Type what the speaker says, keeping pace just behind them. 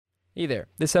Hey there.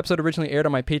 This episode originally aired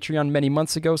on my Patreon many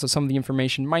months ago, so some of the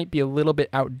information might be a little bit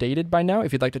outdated by now.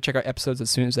 If you'd like to check out episodes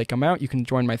as soon as they come out, you can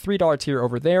join my $3 tier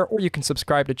over there, or you can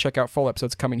subscribe to check out full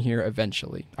episodes coming here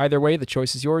eventually. Either way, the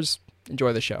choice is yours.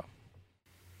 Enjoy the show.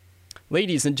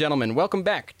 Ladies and gentlemen, welcome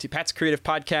back to Pat's Creative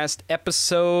Podcast,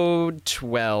 episode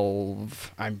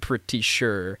 12, I'm pretty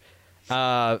sure.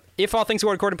 If all things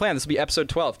go according to plan, this will be episode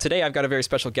 12. Today, I've got a very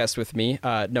special guest with me,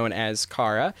 known as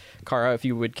Kara. Kara, if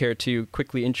you would care to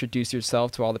quickly introduce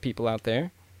yourself to all the people out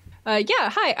there.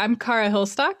 Hi, I'm Kara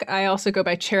Hillstock. I also go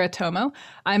by Cheratomo.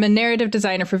 I'm a narrative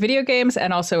designer for video games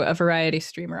and also a variety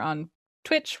streamer on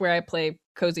Twitch, where I play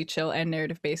cozy, chill, and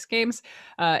narrative-based games.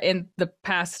 In the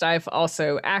past, I've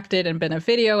also acted and been a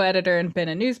video editor and been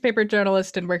a newspaper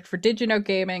journalist and worked for Did You Know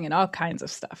Gaming and all kinds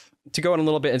of stuff. To go in a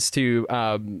little bit as to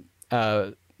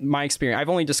my experience, I've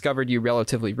only discovered you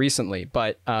relatively recently,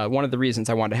 but one of the reasons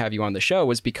I wanted to have you on the show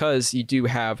was because you do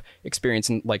have experience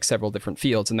in like several different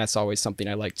fields, and that's always something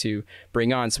I like to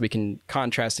bring on so we can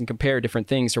contrast and compare different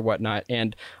things or whatnot.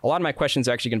 And a lot of my questions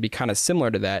are actually going to be kind of similar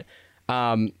to that.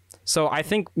 So I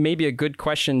think maybe a good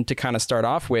question to kind of start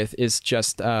off with is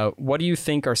just what do you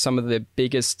think are some of the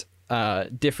biggest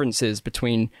differences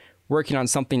between working on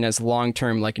something as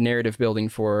long-term like narrative building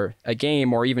for a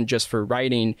game or even just for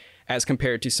writing as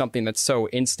compared to something that's so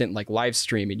instant like live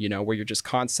streaming, you know, where you're just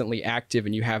constantly active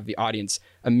and you have the audience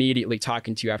immediately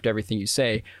talking to you after everything you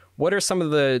say. What are some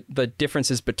of the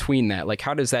differences between that? Like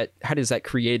how does that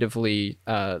creatively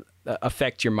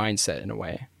affect your mindset in a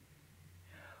way?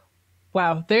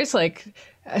 Wow, there's like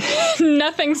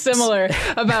nothing similar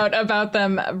about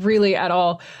them really at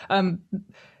all.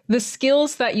 The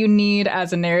skills that you need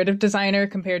as a narrative designer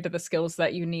compared to the skills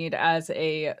that you need as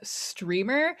a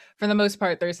streamer, for the most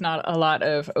part, there's not a lot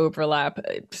of overlap.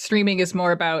 Streaming is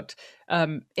more about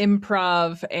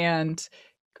improv and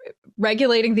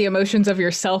regulating the emotions of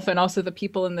yourself and also the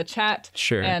people in the chat.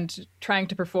 Sure. And trying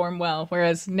to perform well,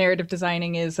 whereas narrative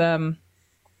designing is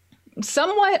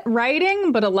somewhat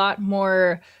writing, but a lot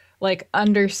more like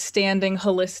understanding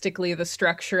holistically the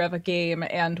structure of a game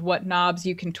and what knobs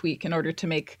you can tweak in order to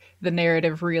make the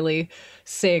narrative really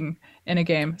sing in a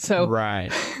game. So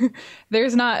right.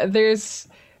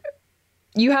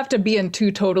 You have to be in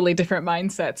two totally different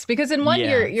mindsets, because in one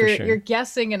you're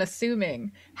guessing and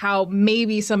assuming how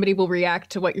maybe somebody will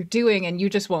react to what you're doing and you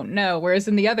just won't know, whereas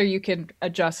in the other you can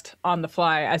adjust on the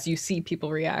fly as you see people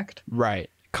react.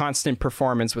 Right. Constant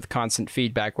performance with constant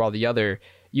feedback, while the other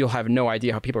you'll have no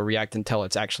idea how people react until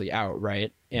it's actually out,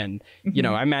 right? And, you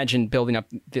know, I imagine building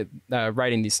up,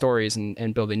 writing these stories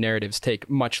and building narratives take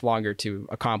much longer to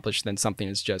accomplish than something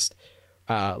that's just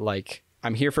like,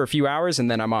 I'm here for a few hours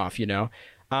and then I'm off, you know?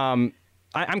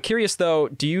 I'm curious, though,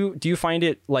 do you find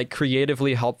it, like,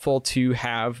 creatively helpful to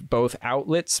have both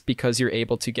outlets because you're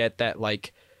able to get that,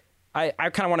 like, I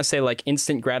kind of want to say, like,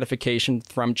 instant gratification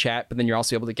from chat, but then you're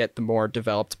also able to get the more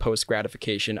developed post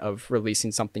gratification of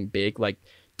releasing something big? Like,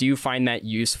 do you find that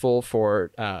useful for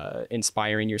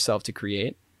inspiring yourself to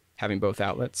create, having both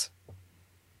outlets?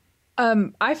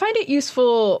 I find it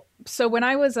useful. So when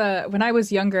I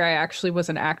was younger, I actually was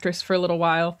an actress for a little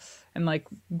while and like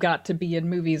got to be in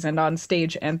movies and on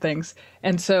stage and things.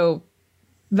 And so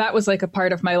that was like a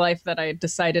part of my life that I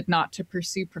decided not to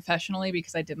pursue professionally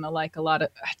because I didn't like a lot of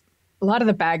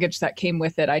the baggage that came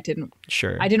with it. I didn't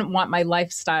want my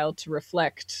lifestyle to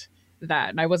reflect that,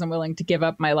 and I wasn't willing to give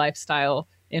up my lifestyle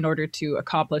in order to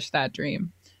accomplish that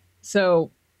dream.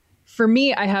 So for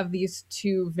me, I have these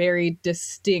two very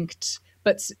distinct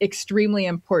but extremely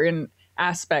important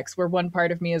aspects where one part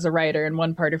of me is a writer and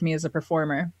one part of me is a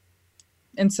performer.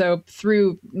 And so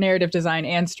through narrative design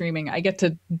and streaming, I get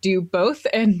to do both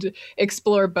and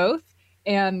explore both.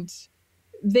 And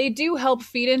they do help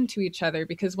feed into each other,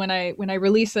 because when I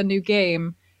release a new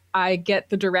game, I get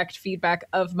the direct feedback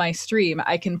of my stream.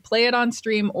 I can play it on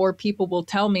stream, or people will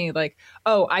tell me like,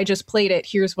 oh, I just played it,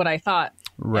 here's what I thought.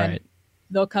 Right. And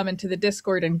they'll come into the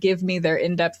Discord and give me their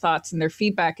in-depth thoughts and their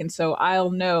feedback. And so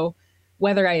I'll know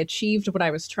whether I achieved what I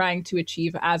was trying to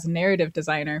achieve as a narrative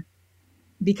designer,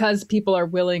 because people are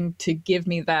willing to give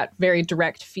me that very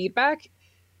direct feedback,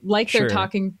 like they're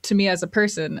talking to me as a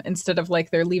person instead of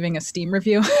like they're leaving a Steam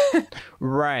review.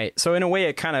 Right. So in a way,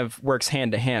 it kind of works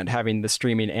hand to hand, having the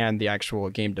streaming and the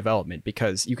actual game development,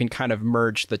 because you can kind of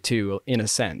merge the two in a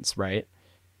sense, right?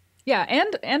 Yeah,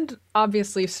 and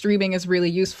obviously streaming is really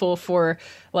useful for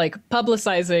like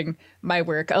publicizing my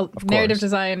work. Narrative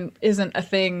design isn't a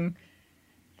thing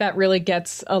that really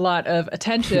gets a lot of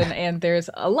attention, and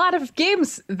there's a lot of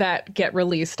games that get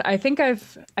released. I think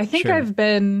I've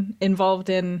been involved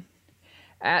in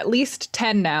at least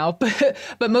 10 now,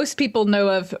 but most people know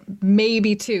of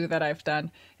maybe 2 that I've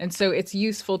done. And so it's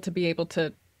useful to be able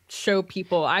to show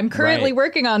people I'm currently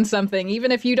working on something,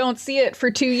 even if you don't see it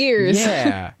for 2 years.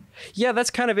 Yeah. Yeah, that's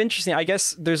kind of interesting. I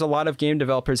guess there's a lot of game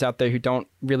developers out there who don't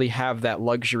really have that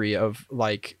luxury of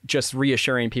like just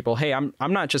reassuring people, hey, I'm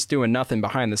not just doing nothing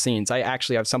behind the scenes. I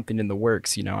actually have something in the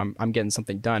works, you know, I'm getting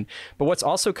something done. But what's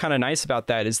also kind of nice about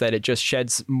that is that it just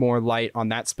sheds more light on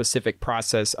that specific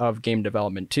process of game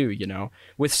development too, you know.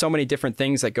 With so many different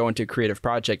things that go into a creative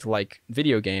project like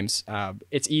video games,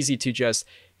 it's easy to just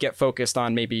get focused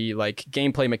on maybe like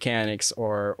gameplay mechanics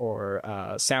or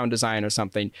sound design or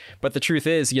something. But the truth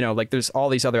is, you know, like there's all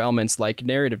these other elements like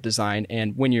narrative design.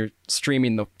 And when you're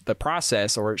streaming the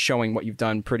process or showing what you've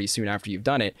done pretty soon after you've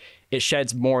done it, it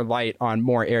sheds more light on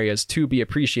more areas to be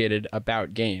appreciated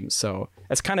about games. So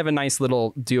that's kind of a nice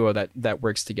little duo that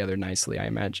works together nicely, I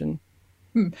imagine.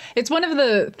 It's one of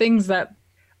the things that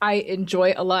I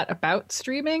enjoy a lot about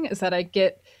streaming is that I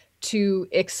get to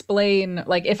explain,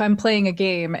 like if I'm playing a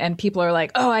game and people are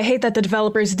like, oh, I hate that the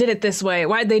developers did it this way.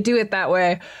 Why'd they do it that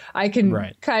way? I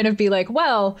can kind of be like,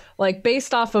 well, like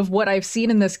based off of what I've seen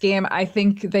in this game, I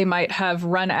think they might have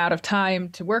run out of time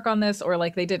to work on this, or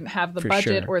like they didn't have the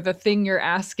budget, or the thing you're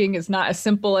asking is not as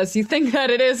simple as you think that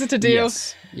it is to do.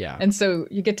 Yes. Yeah. And so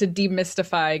you get to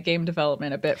demystify game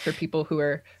development a bit for people who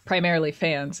are primarily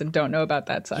fans and don't know about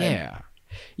that side. Yeah.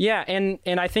 Yeah. And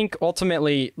I think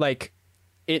ultimately, like,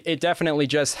 it definitely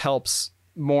just helps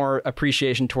more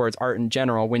appreciation towards art in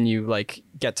general when you like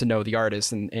get to know the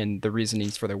artist and the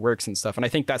reasonings for their works and stuff. And I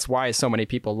think that's why so many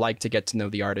people like to get to know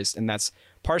the artist. And that's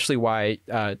partially why,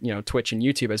 you know, Twitch and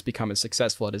YouTube has become as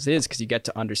successful as it is, because you get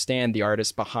to understand the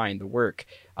artist behind the work.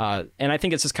 And I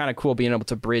think it's just kind of cool being able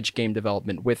to bridge game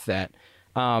development with that.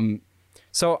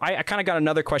 So I kind of got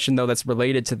another question, though, that's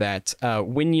related to that.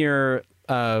 When you're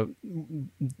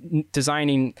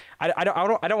designing, I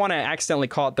don't want to accidentally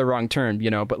call it the wrong term, you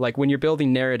know, but like when you're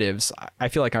building narratives, I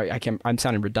feel like I'm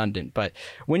sounding redundant, but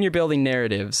when you're building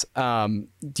narratives,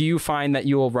 do you find that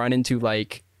you will run into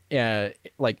like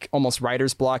almost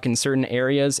writer's block in certain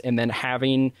areas, and then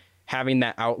having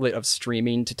that outlet of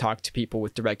streaming to talk to people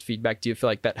with direct feedback, do you feel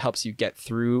like that helps you get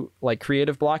through like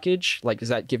creative blockage? Like, does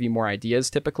that give you more ideas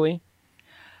typically?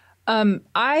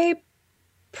 I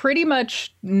pretty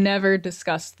much never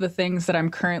discuss the things that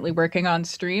I'm currently working on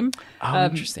stream. Oh,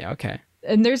 interesting. Okay.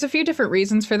 And there's a few different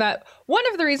reasons for that. One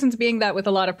of the reasons being that with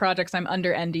a lot of projects, I'm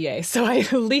under NDA, so I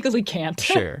legally can't.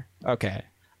 Sure. Okay.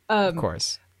 Of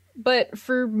course. But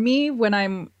for me, when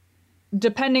I'm,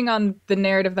 depending on the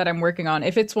narrative that I'm working on,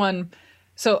 if it's one,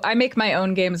 so I make my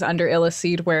own games under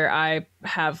Illiseed where I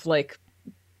have like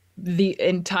the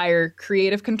entire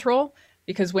creative control.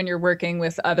 Because when you're working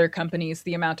with other companies,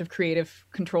 the amount of creative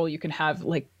control you can have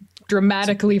like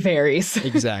dramatically varies.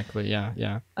 Exactly. Yeah.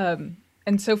 Yeah.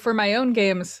 And so for my own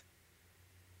games,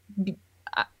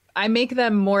 I make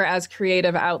them more as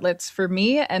creative outlets for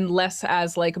me and less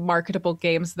as like marketable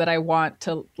games that I want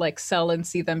to like sell and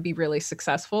see them be really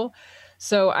successful.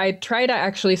 So I try to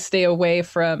actually stay away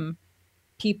from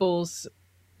people's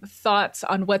thoughts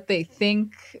on what they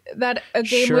think that a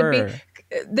game would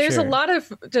be. There's a lot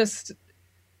of just,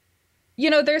 you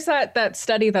know, there's that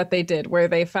study that they did where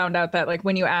they found out that like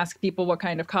when you ask people what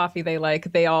kind of coffee they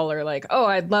like, they all are like, oh,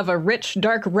 I'd love a rich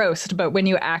dark roast. But when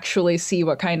you actually see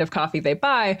what kind of coffee they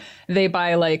buy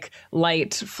like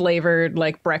light flavored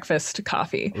like breakfast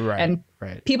coffee. Right. And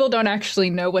people don't actually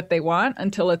know what they want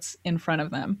until it's in front of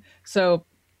them. So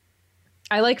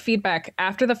I like feedback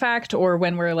after the fact, or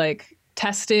when we're like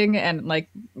testing and like,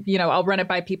 you know, I'll run it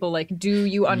by people like, do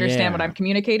you understand what I'm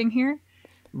communicating here?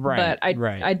 Right. But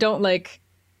I don't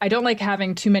like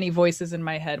having too many voices in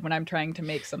my head when I'm trying to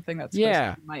make something that's supposed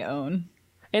to be my own.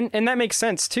 And that makes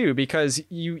sense too, because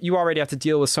you already have to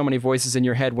deal with so many voices in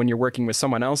your head when you're working with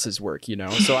someone else's work, you know?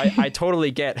 So I totally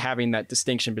get having that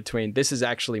distinction between this is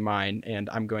actually mine and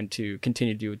I'm going to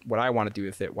continue to do what I want to do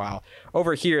with it, while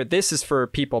over here, this is for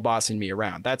people bossing me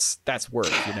around. That's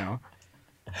work, you know?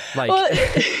 Like,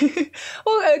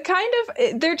 well, kind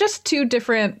of, they're just two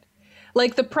different.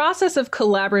 Like the process of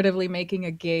collaboratively making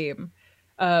a game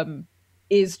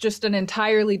is just an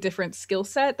entirely different skill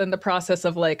set than the process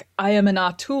of like, I am an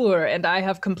auteur and I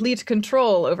have complete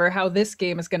control over how this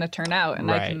game is going to turn out.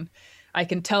 And I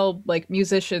can tell like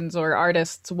musicians or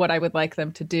artists what I would like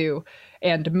them to do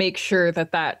and make sure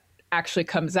that actually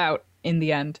comes out in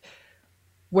the end.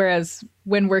 Whereas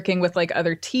when working with like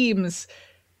other teams,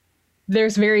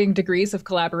 there's varying degrees of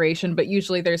collaboration, but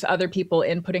usually there's other people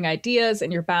inputting ideas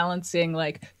and you're balancing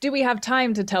like, do we have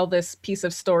time to tell this piece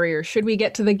of story, or should we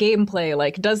get to the gameplay?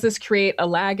 Like, does this create a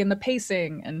lag in the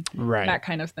pacing and that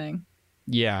kind of thing?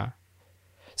 Yeah.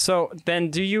 So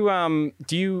then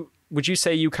would you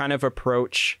say you kind of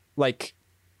approach like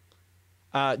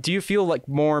do you feel like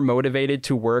more motivated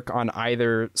to work on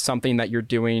either something that you're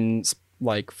doing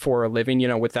like for a living,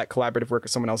 with that collaborative work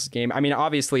of someone else's game? I mean,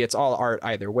 obviously it's all art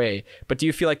either way, but do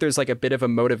you feel like there's like a bit of a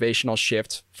motivational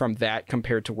shift from that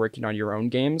compared to working on your own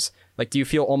games? Like, do you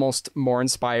feel almost more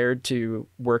inspired to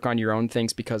work on your own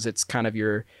things because it's kind of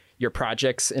your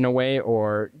projects in a way,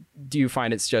 or do you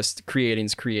find it's just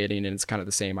creating's creating and it's kind of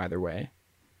the same either way?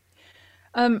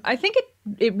 I think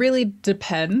it really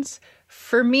depends.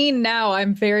 For me now,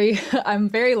 I'm very I'm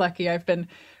very lucky. I've been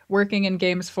working in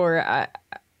games for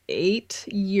 8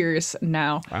 years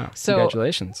now. Wow. So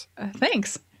congratulations.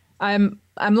 thanks. I'm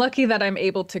lucky that I'm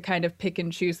able to kind of pick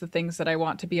and choose the things that I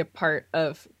want to be a part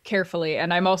of carefully.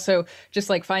 And I'm also just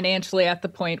like financially at the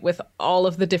point with all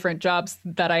of the different jobs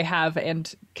that I have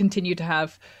and continue to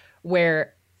have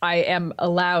where I am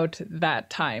allowed that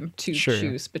time to Sure.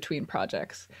 choose between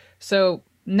projects. So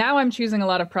now I'm choosing a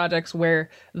lot of projects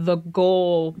where the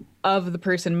goal of the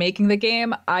person making the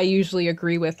game, I usually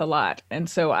agree with a lot. And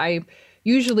so I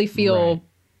usually feel Right.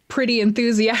 pretty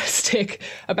enthusiastic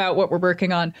about what we're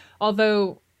working on.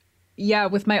 Although, yeah,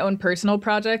 with my own personal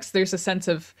projects, there's a sense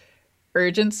of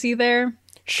urgency there.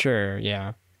 Sure.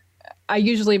 Yeah. I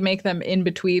usually make them in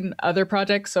between other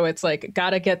projects. So it's like,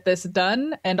 gotta get this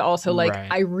done. And also, like,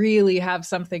 Right. I really have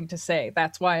something to say.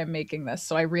 That's why I'm making this.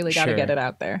 So I really gotta Sure. get it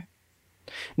out there.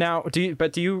 Now, do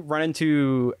you run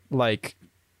into like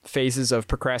phases of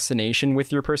procrastination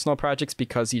with your personal projects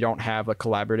because you don't have a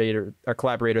collaborator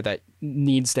that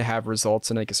needs to have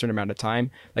results in like a certain amount of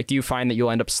time? Like, do you find that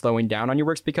you'll end up slowing down on your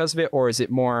works because of it, or is it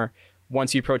more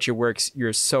once you approach your works,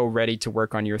 you're so ready to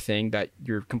work on your thing that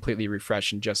you're completely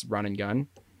refreshed and just run and gun?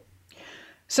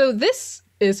 So this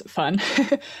is fun.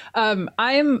 I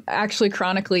am actually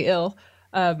chronically ill.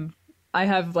 I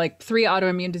have like 3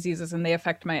 autoimmune diseases and they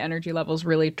affect my energy levels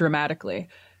really dramatically.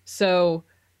 So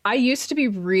I used to be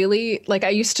really like, I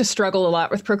used to struggle a lot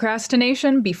with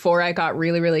procrastination before I got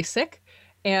really, really sick.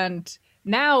 And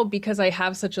now, because I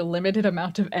have such a limited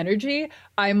amount of energy,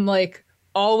 I'm like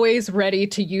always ready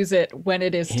to use it when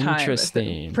it is time.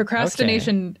 Interesting.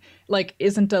 Procrastination like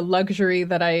isn't a luxury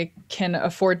that I can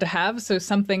afford to have. So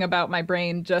something about my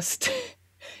brain just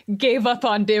gave up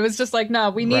on it. It was just like, no,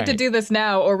 we need to Right. do this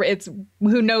now, or it's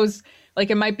who knows, like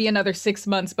it might be another 6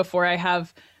 months before I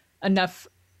have enough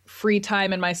free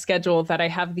time in my schedule that I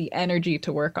have the energy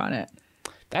to work on it.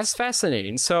 That's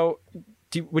fascinating. So,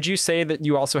 would you say that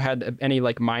you also had any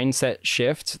like mindset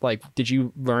shift? Like, did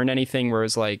you learn anything where it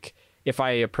was like, if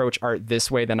I approach art this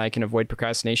way, then I can avoid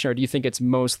procrastination? Or do you think it's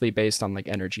mostly based on like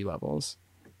energy levels?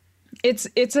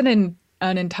 It's an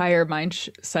entire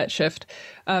mindset shift.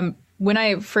 When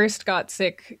I first got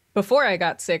sick, before I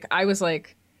got sick, I was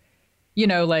like,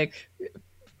 like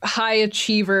high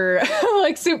achiever,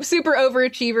 like super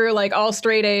overachiever, like all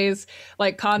straight A's,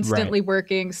 like constantly Right.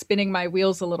 working, spinning my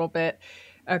wheels a little bit,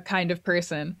 a kind of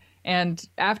person. And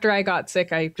after I got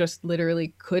sick, I just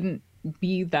literally couldn't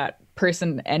be that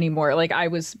person anymore. Like I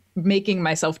was making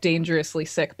myself dangerously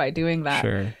sick by doing that.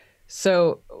 Sure.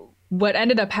 So what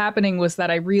ended up happening was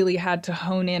that I really had to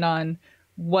hone in on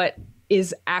what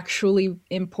is actually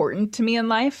important to me in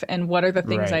life and what are the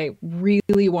things Right. I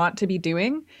really want to be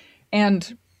doing.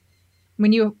 And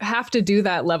when you have to do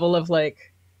that level of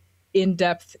like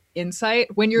in-depth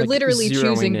insight, when you're Like literally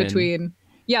choosing zeroing in. between,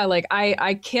 yeah, like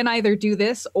I can either do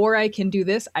this or I can do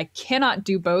this. I cannot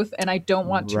do both and I don't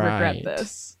want to regret Right.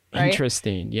 this. Right?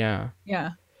 Interesting. Yeah.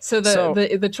 Yeah. So the, So-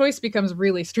 the choice becomes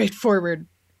really straightforward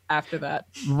after that.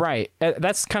 Right.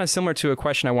 That's kind of similar to a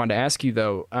question I wanted to ask you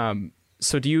though.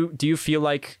 So do you feel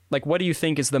like what do you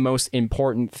think is the most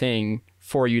important thing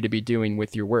for you to be doing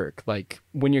with your work? Like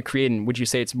when you're creating, would you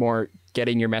say it's more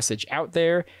getting your message out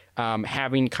there,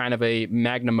 having kind of a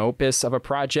magnum opus of a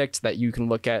project that you can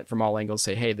look at from all angles,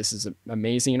 say, hey, this is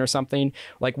amazing or something?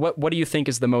 Like what do you think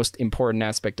is the most important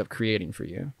aspect of creating for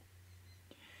you?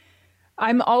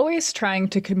 I'm always trying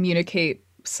to communicate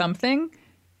something,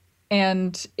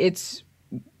 and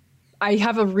I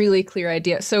have a really clear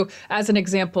idea. So, as an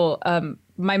example,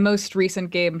 my most recent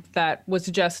game that was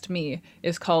just me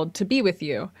is called To Be With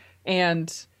You,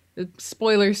 and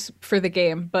spoilers for the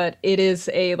game, but it is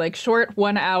a like short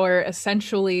 1 hour,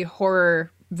 essentially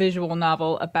horror visual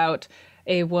novel about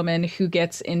a woman who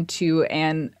gets into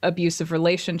an abusive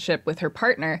relationship with her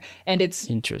partner, and it's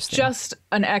Interesting. just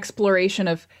an exploration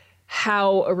of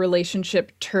how a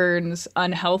relationship turns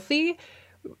unhealthy.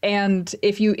 And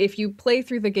if you play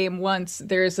through the game once,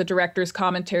 there's a director's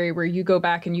commentary where you go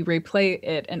back and you replay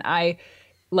it, and I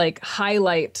like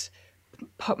highlight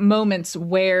moments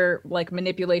where like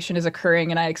manipulation is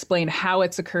occurring, and I explain how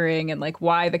it's occurring and like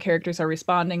why the characters are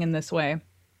responding in this way.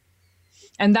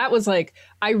 And that was like,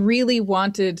 I really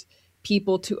wanted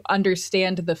people to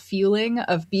understand the feeling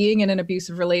of being in an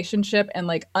abusive relationship and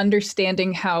like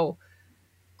understanding how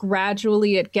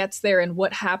gradually it gets there and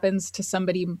what happens to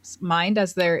somebody's mind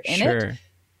as they're in it,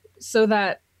 so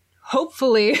that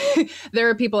hopefully there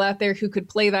are people out there who could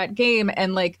play that game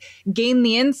and like gain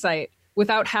the insight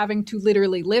without having to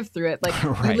literally live through it. Like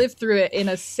you live through it in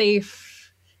a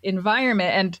safe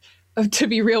environment. And to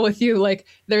be real with you, like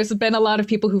there's been a lot of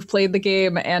people who've played the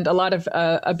game and a lot of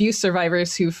abuse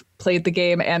survivors who've played the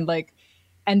game and like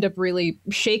end up really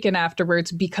shaken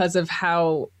afterwards because of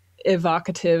how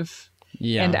evocative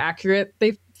and accurate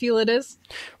they feel it is.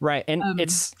 Right. And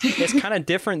it's kind of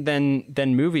different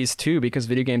than movies too, because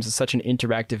video games is such an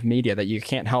interactive media that you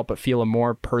can't help but feel a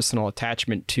more personal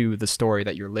attachment to the story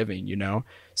that you're living, you know?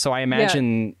 So I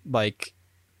imagine like,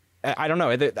 I don't know,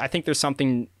 I think there's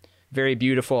something very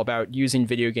beautiful about using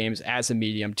video games as a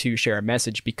medium to share a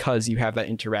message, because you have that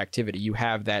interactivity, you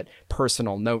have that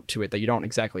personal note to it that you don't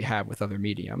exactly have with other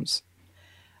mediums.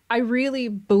 I really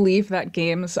believe that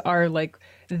games are like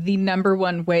the number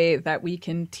one way that we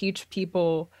can teach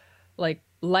people like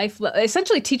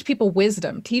essentially teach people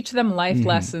wisdom, teach them life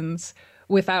lessons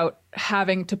without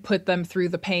having to put them through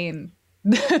the pain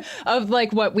of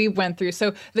like what we went through.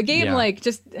 So the game, like,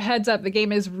 just heads up, the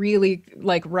game is really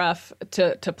like rough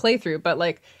to play through, but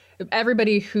like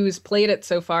everybody who's played it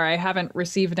so far, I haven't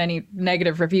received any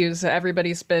negative reviews.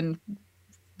 Everybody's been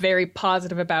very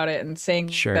positive about it and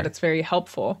saying that it's very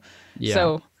helpful.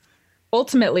 So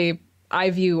ultimately, I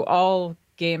view all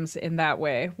games in that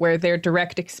way, where they're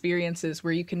direct experiences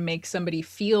where you can make somebody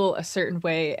feel a certain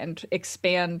way and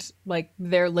expand like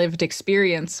their lived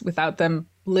experience without them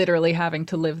literally having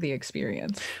to live the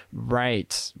experience.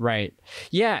 Right.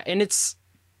 Yeah, and it's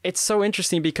so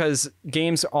interesting because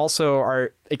games also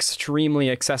are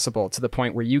extremely accessible to the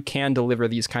point where you can deliver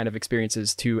these kind of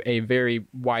experiences to a very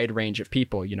wide range of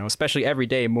people, you know, especially every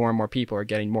day more and more people are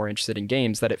getting more interested in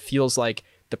games, that it feels like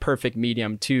the perfect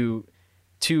medium to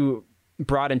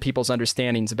broaden people's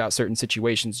understandings about certain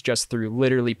situations just through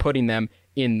literally putting them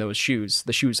in those shoes,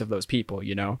 the shoes of those people,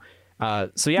 you know?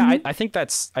 So yeah, I think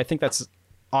that's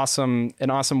awesome, an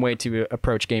awesome way to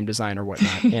approach game design or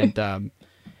whatnot. And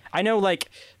I know like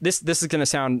this is going to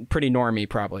sound pretty normie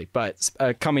probably, but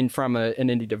coming from an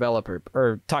indie developer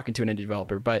or talking to an indie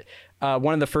developer, but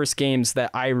one of the first games that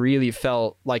I really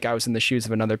felt like I was in the shoes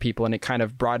of another people and it kind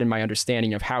of broadened my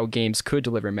understanding of how games could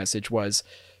deliver a message was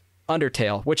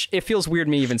Undertale, which it feels weird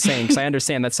me even saying because I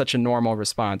understand that's such a normal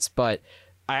response, but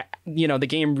the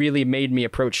game really made me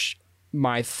approach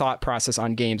my thought process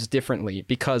on games differently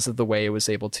because of the way it was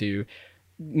able to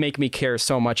make me care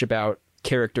so much about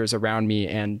characters around me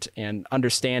and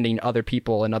understanding other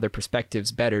people and other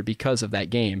perspectives better because of that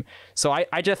game. So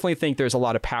I definitely think there's a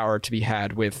lot of power to be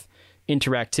had with an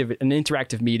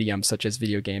interactive medium such as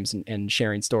video games and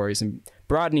sharing stories and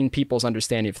broadening people's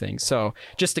understanding of things. So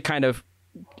just to kind of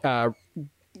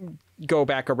go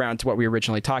back around to what we were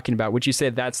originally talking about, would you say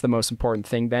that's the most important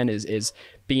thing then is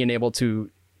being able to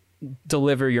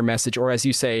deliver your message, or as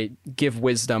you say, give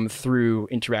wisdom through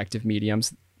interactive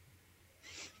mediums?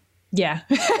 Yeah.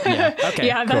 Okay.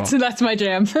 Yeah, cool. that's my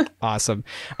jam. Awesome.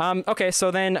 Okay,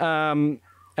 so then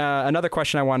another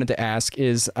question I wanted to ask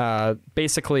is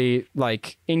basically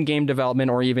like in game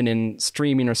development or even in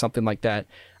streaming or something like that.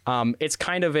 It's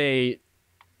kind of a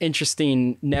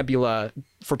interesting nebula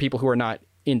for people who are not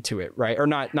into it, right? Or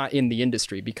not in the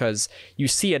industry, because you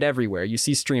see it everywhere. You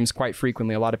see streams quite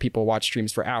frequently. A lot of people watch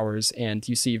streams for hours, and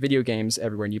you see video games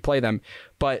everywhere and you play them.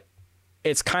 But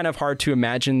it's kind of hard to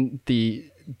imagine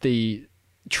the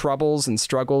troubles and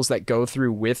struggles that go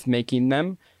through with making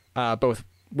them, both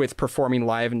with performing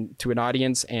live to an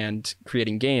audience and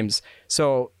creating games.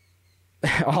 So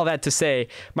all that to say,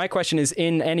 my question is,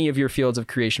 in any of your fields of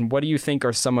creation, what do you think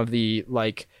are some of the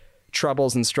like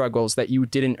troubles and struggles that you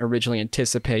didn't originally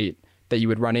anticipate that you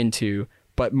would run into,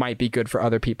 but might be good for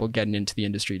other people getting into the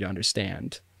industry to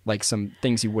understand, like some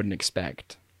things you wouldn't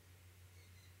expect?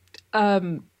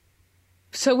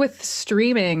 So with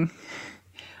streaming,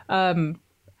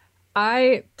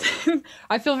 I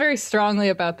I feel very strongly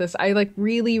about this. I like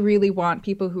really, really want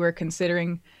people who are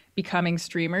considering becoming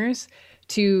streamers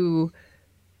to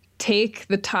take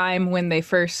the time when they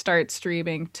first start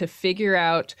streaming to figure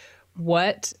out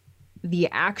what the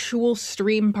actual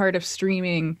stream part of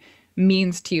streaming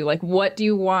means to you. Like, what do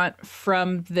you want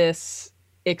from this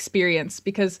experience?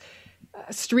 Because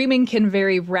streaming can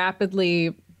very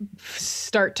rapidly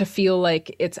start to feel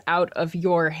like it's out of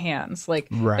your hands. Like,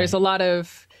 there's a lot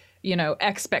of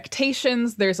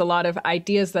expectations. There's a lot of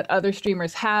ideas that other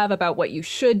streamers have about what you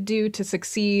should do to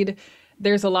succeed.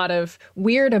 There's a lot of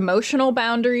weird emotional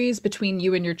boundaries between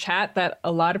you and your chat that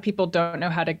a lot of people don't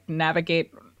know how to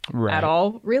navigate at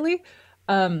all, really.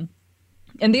 And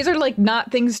these are like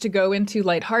not things to go into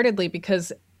lightheartedly,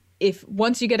 because if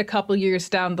once you get a couple years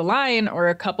down the line or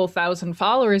a couple thousand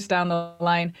followers down the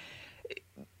line,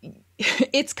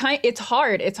 it's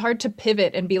hard. It's hard to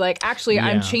pivot and be like, actually,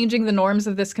 I'm changing the norms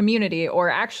of this community, or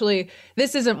actually,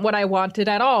 this isn't what I wanted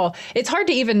at all. It's hard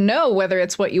to even know whether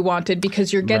it's what you wanted,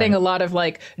 because you're getting a lot of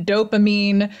like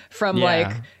dopamine from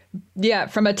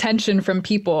from attention from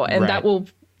people. And that will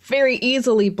very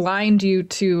easily blind you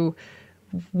to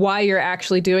why you're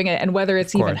actually doing it and whether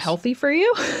it's even healthy for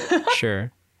you.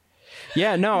 Sure.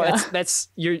 Yeah, no,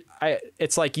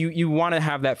 it's like you want to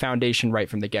have that foundation right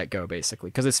from the get-go, basically,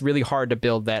 because it's really hard to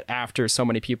build that after so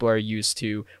many people are used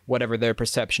to whatever their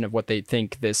perception of what they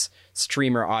think this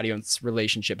streamer audience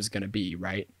relationship is going to be,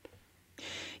 right?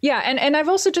 Yeah, and I've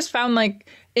also just found, like,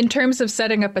 in terms of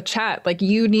setting up a chat, like,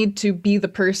 you need to be the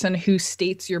person who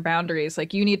states your boundaries.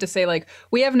 Like, you need to say, like,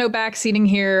 we have no backseating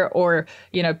here, or,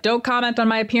 don't comment on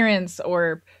my appearance,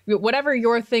 or whatever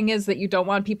your thing is that you don't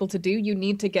want people to do. You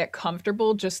need to get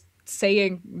comfortable just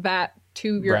saying that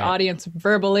to your audience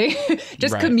verbally,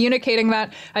 just communicating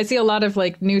that. I see a lot of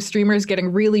like new streamers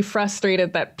getting really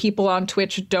frustrated that people on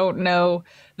Twitch don't know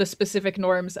the specific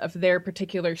norms of their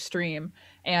particular stream.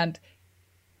 And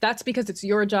that's because it's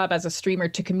your job as a streamer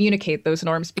to communicate those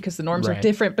norms, because the norms are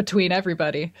different between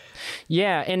everybody.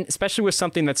 Yeah, and especially with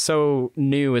something that's so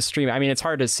new as streaming. I mean, it's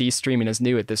hard to see streaming as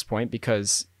new at this point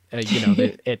because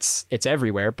it's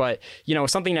everywhere. But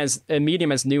something as a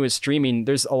medium as new as streaming,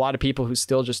 there's a lot of people who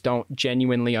still just don't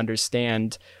genuinely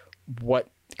understand what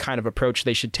kind of approach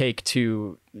they should take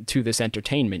to this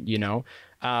entertainment.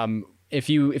 If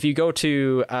you go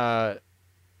to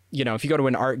if you go to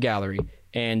an art gallery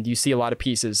and you see a lot of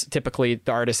pieces, typically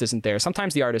the artist isn't there.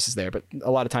 Sometimes the artist is there, but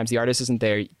a lot of times the artist isn't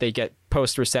there. They get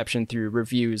post reception through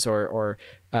reviews or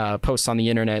posts on the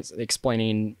internet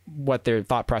explaining what their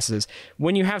thought process is.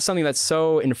 When you have something that's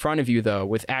so in front of you, though,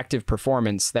 with active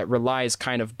performance that relies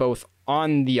kind of both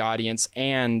on the audience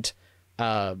and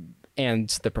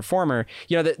the performer,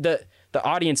 the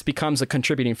audience becomes a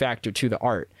contributing factor to the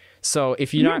art. So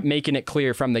if you're not making it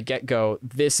clear from the get-go,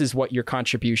 this is what your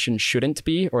contribution shouldn't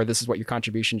be, or this is what your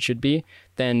contribution should be,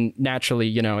 then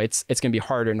naturally, it's going to be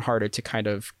harder and harder to kind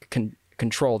of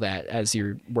control that as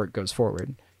your work goes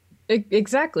forward.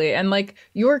 Exactly. And like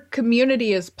your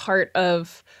community is part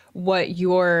of what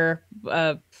you're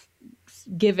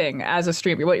giving as a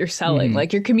streamer, what you're selling.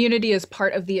 Like your community is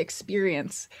part of the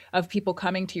experience of people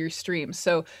coming to your stream.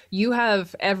 So you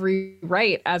have every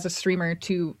right as a streamer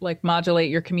to like modulate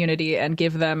your community and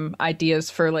give them ideas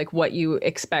for like what you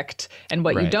expect and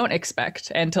what you don't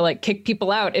expect, and to like kick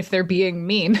people out if they're being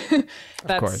mean.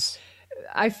 Of course.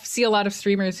 I see a lot of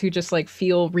streamers who just like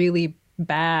feel really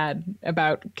bad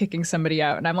about kicking somebody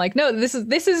out, and I'm like, no, this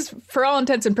is for all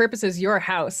intents and purposes your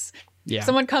house. Yeah.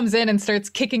 Someone comes in and starts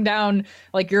kicking down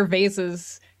like your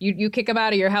vases, you kick them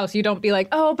out of your house. You don't be like,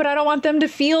 oh, but I don't want them to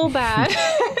feel bad.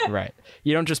 Right.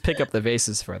 You don't just pick up the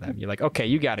vases for them. You're like, okay,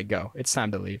 you got to go. It's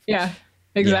time to leave. Yeah,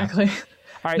 exactly. Yeah.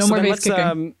 All right. No so more then vase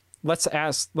kicking.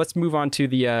 Let's move on to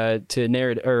the to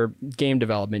narrative or game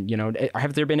development.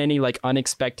 Have there been any like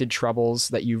unexpected troubles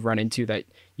that you've run into that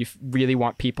you really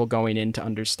want people going in to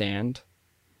understand?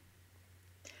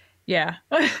 Yeah.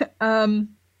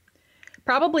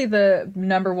 Probably the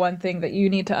number one thing that you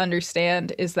need to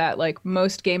understand is that like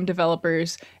most game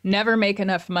developers never make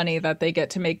enough money that they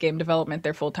get to make game development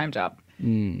their full-time job.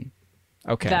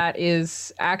 Okay. That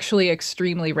is actually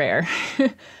extremely rare.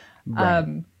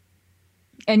 Right.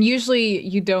 And usually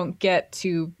you don't get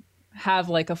to have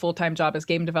like a full-time job as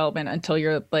game development until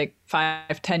you're like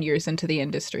 5-10 years into the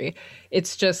industry.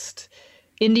 It's just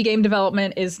indie game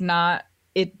development is not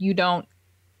it. You don't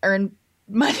earn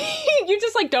money. You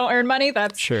just like don't earn money.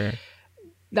 That's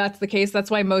the case.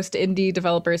 That's why most indie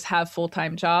developers have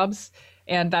full-time jobs,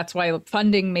 and that's why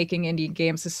funding making indie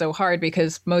games is so hard,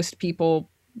 because most people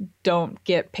don't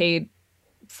get paid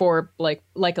for like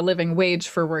a living wage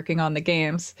for working on the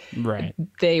games. Right.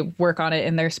 They work on it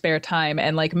in their spare time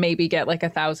and like maybe get like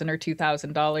 $1,000 or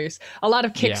 $2,000. A lot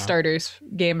of Kickstarters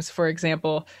games, for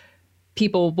example,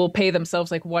 people will pay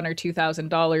themselves like $1,000 or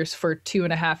 $2,000 for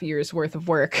 2.5 years worth of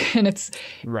work. And it's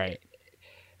right.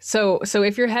 So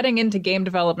if you're heading into game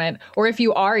development, or if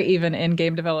you are even in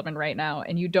game development right now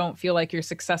and you don't feel like you're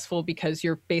successful because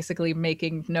you're basically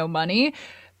making no money,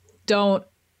 don't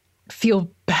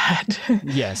feel bad.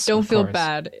 Yes. Don't feel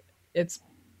bad. It's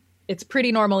it's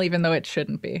pretty normal, even though it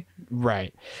shouldn't be.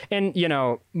 Right. And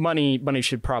money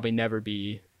should probably never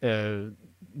be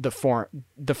the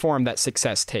form that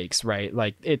success takes, right?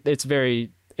 Like it's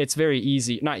very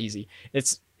easy, not easy.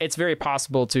 It's very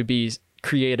possible to be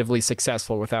creatively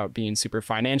successful without being super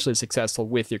financially successful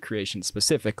with your creation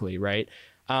specifically, right?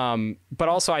 But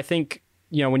also I think,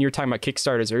 when you were talking about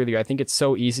Kickstarters earlier, I think it's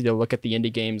so easy to look at the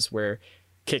indie games where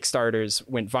Kickstarters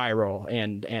went viral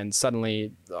and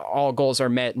suddenly all goals are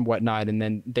met and whatnot, and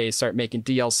then they start making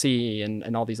DLC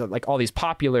and all these all these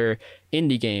popular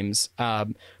indie games.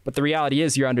 But the reality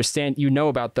is you know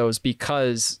about those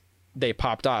because they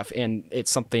popped off, and it's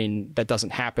something that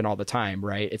doesn't happen all the time,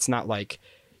 right? It's not like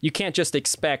you can't just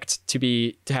expect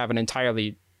to have an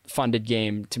entirely funded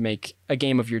game to make a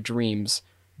game of your dreams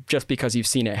just because you've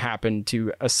seen it happen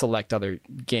to a select other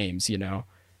games, And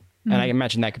I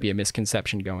imagine that could be a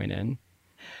misconception going in.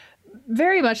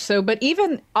 Very much so. But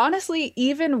honestly,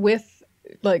 even with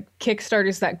like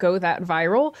Kickstarters that go that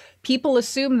viral, people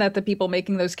assume that the people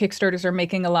making those Kickstarters are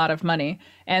making a lot of money.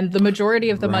 And the majority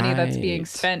of the money that's being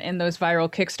spent in those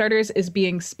viral Kickstarters is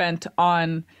being spent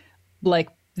on like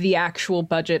the actual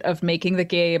budget of making the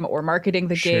game or marketing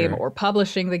the game or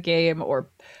publishing the game or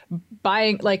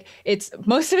buying, like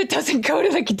most of it doesn't go to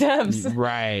the devs.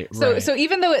 Right. So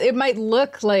even though it might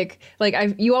look like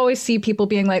you always see people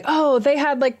being like, oh, they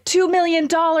had like $2 million,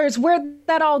 where'd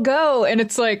that all go? And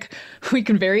it's like, we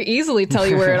can very easily tell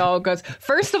you where it all goes.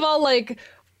 First of all, like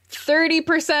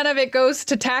 30% of it goes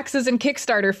to taxes and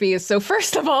Kickstarter fees. So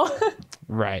first of all,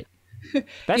 right.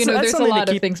 That's there's a lot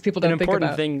of things people don't think about. An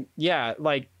important thing, yeah,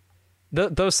 like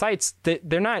those sites,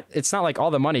 they're not. It's not like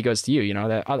all the money goes to you,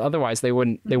 that otherwise they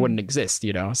wouldn't exist,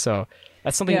 So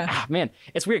that's something. Yeah. Man,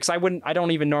 it's weird because I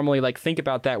don't even normally like think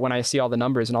about that when I see all the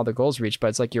numbers and all the goals reached. But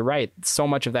it's like you're right. So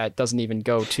much of that doesn't even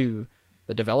go to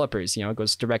the developers. It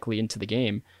goes directly into the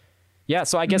game. Yeah,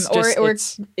 so I guess or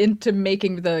into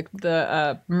making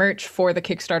the merch for the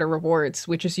Kickstarter rewards,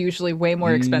 which is usually way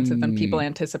more expensive than people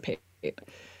anticipate.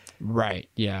 Right.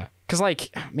 Yeah. Because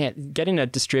getting a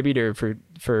distributor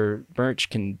for merch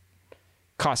can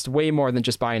cost way more than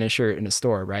just buying a shirt in a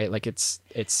store, right? Like it's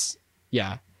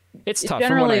tough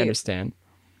from what I understand.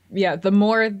 Yeah. The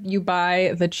more you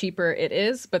buy, the cheaper it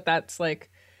is. But that's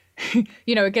like,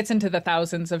 it gets into the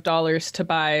thousands of dollars to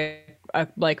buy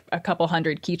a couple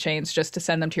hundred keychains just to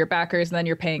send them to your backers. And then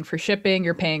you're paying for shipping,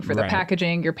 you're paying for the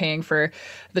packaging, you're paying for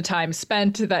the time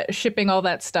spent that shipping all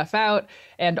that stuff out.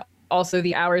 And also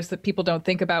the hours that people don't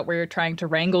think about where you're trying to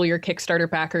wrangle your Kickstarter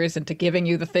backers into giving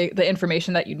you the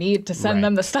information that you need to send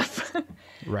them the stuff.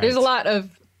 There's a lot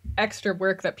of extra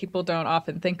work that people don't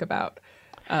often think about.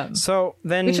 So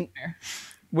then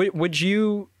would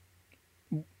you,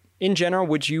 in general,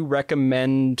 would you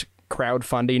recommend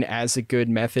crowdfunding as a good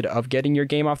method of getting your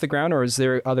game off the ground, or is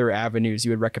there other avenues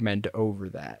you would recommend over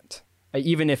that,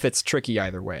 even if it's tricky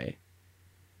either way?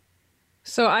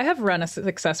 So I have run a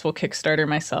successful Kickstarter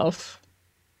myself.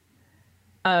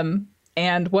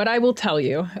 And what I will tell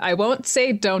you, I won't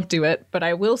say don't do it, but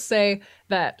I will say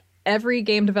that every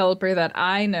game developer that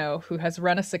I know who has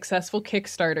run a successful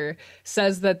Kickstarter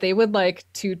says that they would like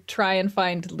to try and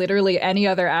find literally any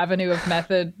other avenue of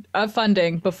method of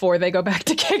funding before they go back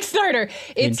to Kickstarter.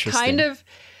 It's kind of,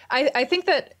 I think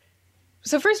that,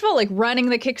 so first of all, like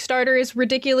running the Kickstarter is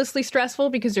ridiculously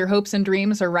stressful because your hopes and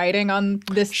dreams are riding on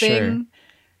this thing,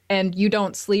 and you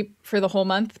don't sleep for the whole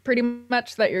month pretty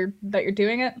much that you're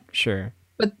doing it. Sure.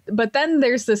 But then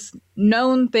there's this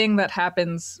known thing that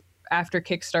happens after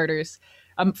Kickstarters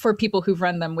for people who've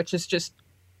run them, which is just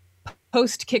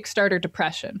post Kickstarter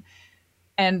depression.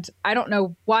 And I don't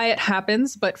know why it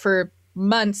happens, but for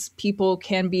months, people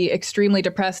can be extremely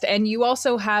depressed. And you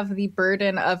also have the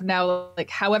burden of now, like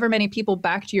however many people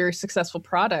backed your successful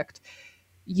product,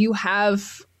 you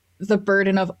have the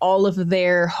burden of all of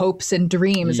their hopes and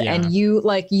dreams. Yeah. And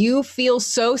you feel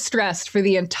so stressed for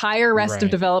the entire rest of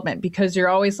development because you're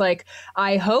always like,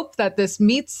 I hope that this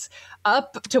meets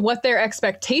up to what their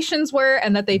expectations were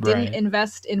and that they didn't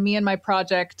invest in me and my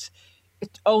project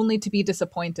only to be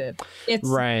disappointed. It's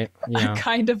a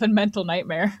kind of a mental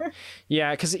nightmare.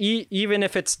 Yeah, because even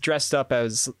if it's dressed up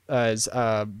as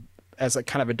a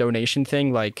kind of a donation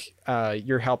thing, like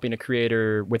you're helping a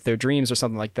creator with their dreams or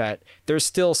something like that, there's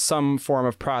still some form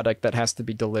of product that has to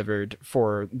be delivered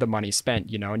for the money spent,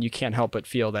 and you can't help but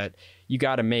feel that you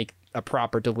got to make a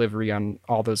proper delivery on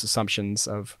all those assumptions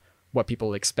of what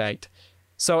people expect.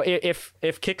 So if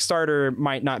Kickstarter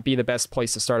might not be the best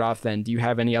place to start off, then do you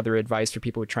have any other advice for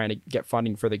people who are trying to get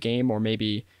funding for the game, or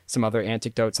maybe some other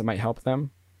anecdotes that might help them?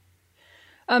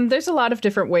 There's a lot of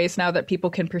different ways now that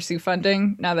people can pursue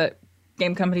funding, now that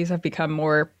game companies have become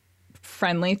more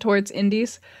friendly towards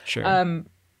indies. Sure.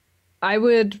 I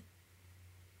would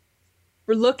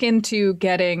look into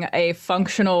getting a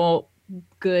functional,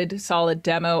 good, solid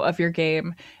demo of your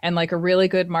game and like a really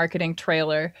good marketing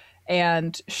trailer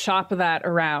and shop that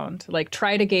around. Like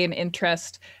try to gain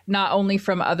interest not only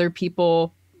from other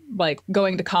people like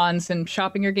going to cons and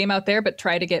shopping your game out there, but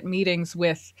try to get meetings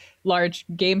with large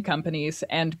game companies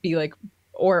and be like,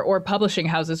 or publishing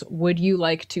houses, would you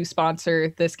like to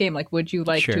sponsor this game? Like, would you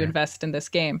like Sure. to invest in this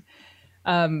game?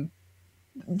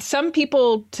 Some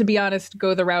people, to be honest,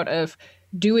 go the route of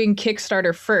doing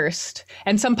Kickstarter first.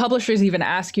 And some publishers even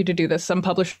ask you to do this. Some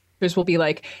publishers will be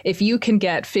like, if you can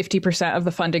get 50% of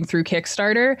the funding through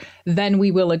Kickstarter, then we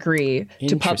will agree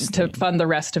to fund the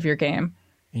rest of your game.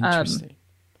 Interesting.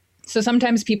 So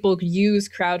sometimes people use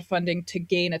crowdfunding to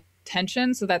gain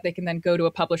attention so that they can then go to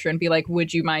a publisher and be like,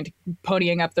 would you mind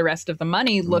ponying up the rest of the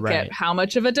money? Look Right. at how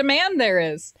much of a demand there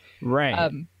is.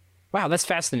 Right. Wow, that's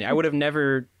fascinating. I would have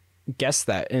never guessed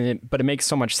that, but it makes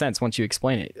so much sense once you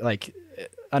explain it. Like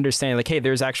understanding like, hey,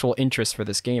 there's actual interest for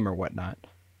this game or whatnot.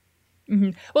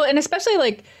 Well, and especially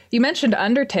like you mentioned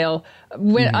Undertale,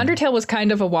 when Undertale was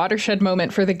kind of a watershed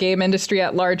moment for the game industry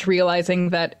at large, realizing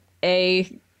that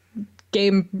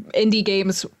indie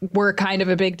games were kind of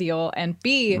a big deal, and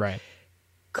B, Right.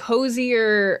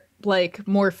 cozier, like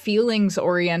more feelings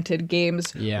oriented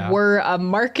games Yeah. were a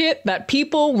market that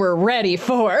people were ready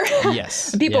for.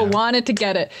 Yes. People Yeah. wanted to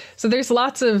get it. So there's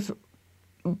lots of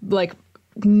like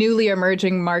newly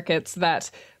emerging markets that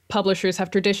publishers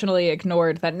have traditionally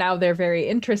ignored that now they're very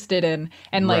interested in,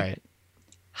 and like Right.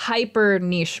 hyper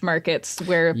niche markets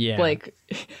where Yeah. like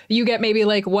you get maybe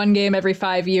like one game every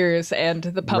 5 years and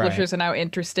the publishers Right. are now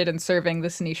interested in serving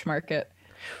this niche market.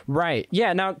 Right.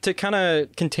 Yeah. Now, to kind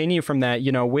of continue from that,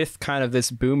 you know, with kind of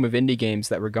this boom of indie games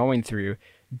that we're going through,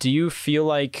 do you feel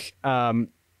like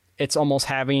it's almost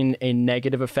having a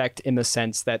negative effect in the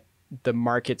sense that the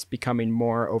market's becoming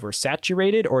more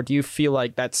oversaturated, or do you feel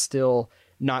like that's still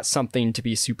not something to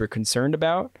be super concerned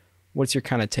about? What's your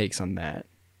kind of takes on that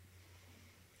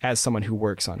as someone who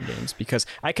works on games? Because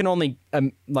I can only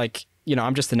like, you know,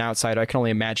 I'm just an outsider. I can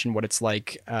only imagine what it's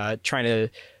like trying to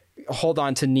hold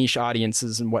on to niche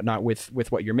audiences and whatnot with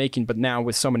what you're making. But now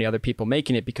with so many other people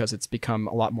making it, because it's become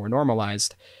a lot more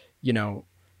normalized, you know,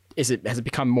 has it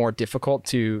become more difficult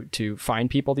to find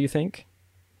people, do you think?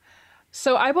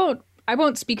 So I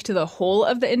won't speak to the whole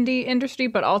of the indie industry,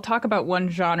 but I'll talk about one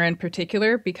genre in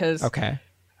particular because Okay.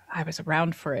 I was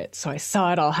around for it, so I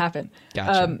saw it all happen.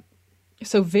 Gotcha.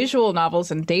 So visual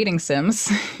novels and dating sims,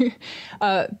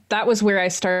 that was where I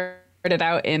started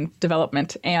out in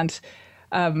development. And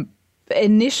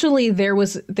initially there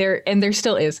and there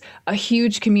still is a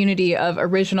huge community of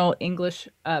original English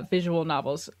visual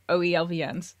novels,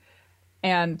 OELVNs.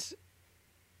 And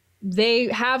they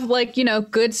have like, you know,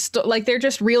 good, like they're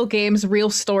just real games,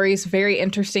 real stories, very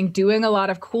interesting, doing a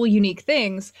lot of cool, unique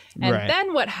things. And Right.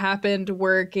 then what happened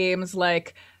were games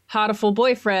like Hatoful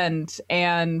Boyfriend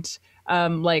and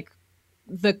like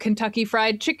the Kentucky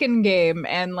Fried Chicken game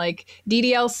and like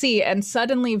DDLC. And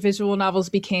suddenly visual novels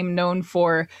became known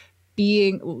for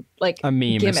being like A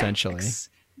meme, gimmicks. essentially.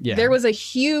 Yeah. There was a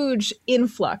huge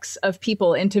influx of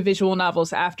people into visual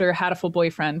novels after Hatoful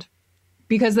Boyfriend,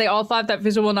 because they all thought that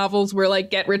visual novels were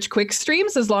like get rich quick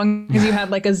streams as long as you had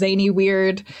like a zany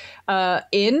weird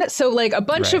in. So like a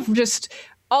bunch Right. of just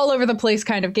all over the place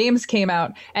kind of games came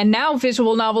out, and now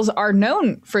visual novels are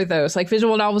known for those. Like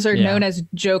visual novels are Yeah. known as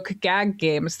joke gag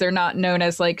games. They're not known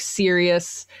as like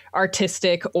serious,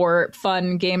 artistic, or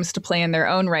fun games to play in their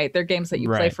own right. They're games that you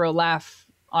play Right. for a laugh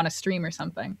on a stream or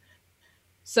something.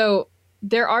 So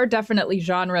there are definitely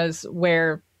genres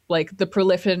where like the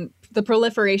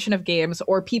proliferation of games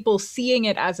or people seeing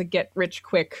it as a get rich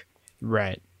quick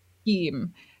Right.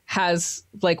 scheme has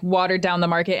like watered down the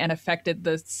market and affected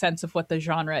the sense of what the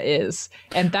genre is.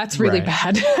 And that's really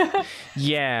Right. bad.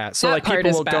 Yeah. So That like part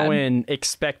people is will go bad. in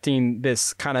expecting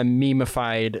this kind of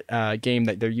memeified game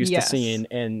that they're used Yes. to seeing,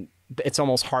 and it's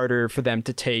almost harder for them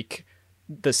to take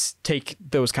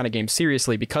those kind of games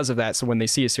seriously because of that. So when they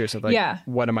see a serious, like, Yeah.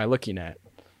 what am I looking at?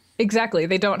 Exactly.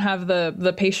 They don't have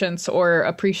the patience or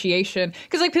appreciation.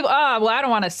 Because like people, well, I don't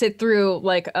want to sit through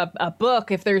like a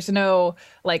book if there's no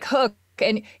like hook.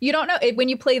 And you don't know when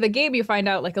you play the game, you find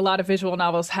out like a lot of visual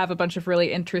novels have a bunch of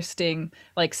really interesting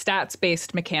like stats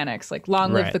based mechanics. Like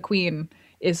Long Live Right. the Queen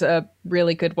is a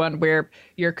really good one where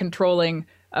you're controlling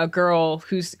a girl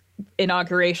whose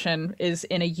inauguration is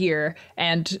in a year,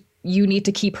 and you need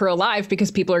to keep her alive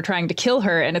because people are trying to kill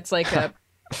her. And it's like a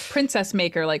princess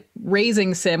maker, like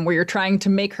raising sim, where you're trying to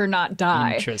make her not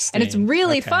die. Interesting. And it's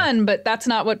really Okay. fun, but that's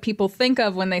not what people think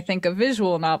of when they think of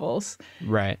visual novels.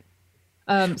 Right.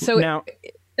 So Now,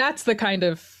 that's the kind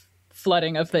of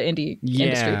flooding of the indie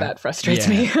industry yeah, that frustrates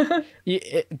yeah.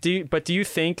 me. But do you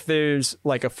think there's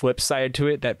like a flip side to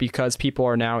it, that because people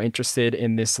are now interested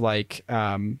in this like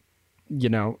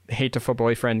hateful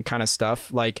boyfriend kind of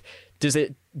stuff, like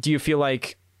do you feel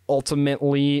like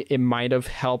ultimately it might have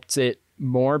helped it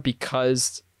more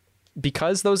because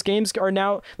those games are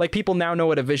now like, people now know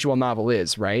what a visual novel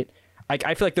is, right? Like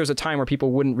I feel like there's a time where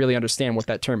people wouldn't really understand what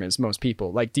that term is, most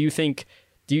people. Like, do you think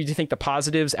the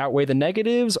positives outweigh the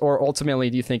negatives, or ultimately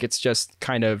do you think it's just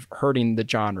kind of hurting the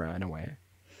genre in a way?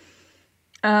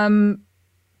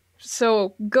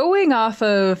 So going off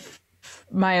of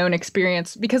my own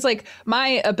experience, because like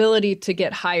my ability to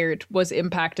get hired was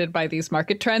impacted by these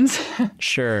market trends.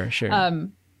 Sure.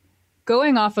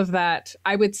 Going off of that,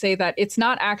 I would say that it's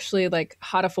not actually like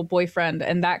Hatoful Boyfriend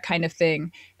and that kind of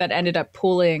thing that ended up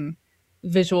pulling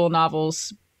visual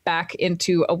novels back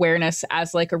into awareness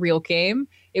as like a real game.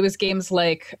 It was games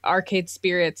like Arcade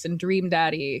Spirits and Dream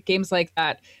Daddy, games like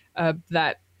that,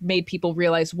 that made people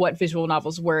realize what visual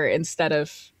novels were instead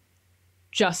of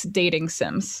just dating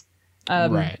sims.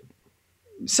 Right.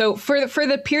 So for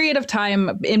the period of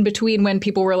time in between when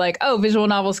people were like, oh, visual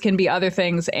novels can be other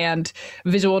things and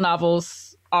visual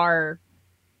novels are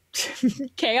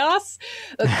chaos,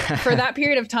 for that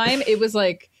period of time, it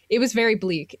was very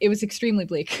bleak. It was extremely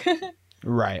bleak.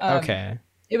 Right. Okay.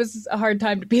 It was a hard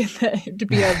time to be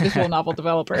a visual novel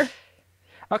developer.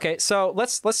 Okay, so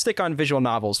let's stick on visual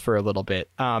novels for a little bit,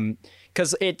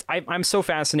 because I'm so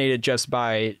fascinated just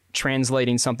by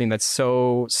translating something that's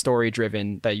so story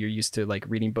driven that you're used to like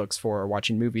reading books for or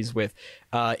watching movies with,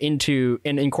 into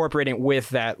and incorporating with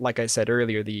that, like I said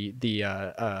earlier,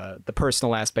 the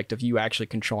personal aspect of you actually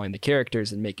controlling the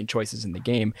characters and making choices in the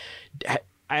game.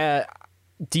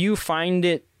 Do you find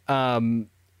it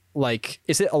like,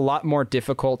 is it a lot more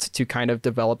difficult to kind of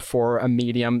develop for a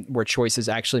medium where choices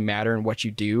actually matter in what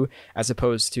you do, as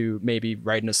opposed to maybe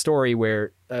writing a story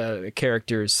where a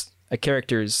character's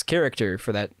character,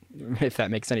 for that, if that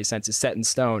makes any sense, is set in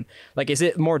stone? Like, is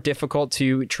it more difficult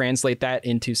to translate that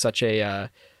into such a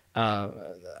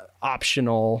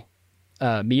optional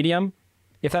medium,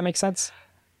 if that makes sense?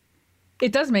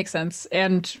 It does make sense.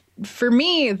 And for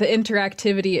me, the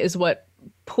interactivity is what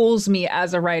pulls me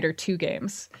as a writer to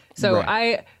games. So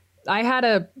right. I had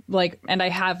and I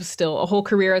have still a whole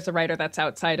career as a writer that's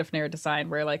outside of narrative design,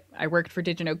 where like I worked for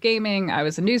DigiNote Gaming, I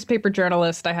was a newspaper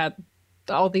journalist, I had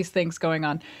all these things going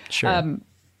on. Sure.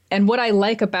 And what I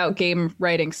like about game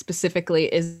writing specifically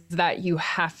is that you're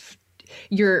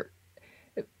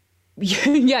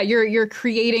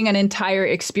creating an entire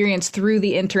experience through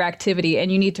the interactivity,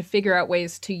 and you need to figure out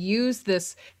ways to use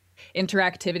this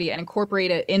interactivity and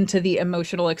incorporate it into the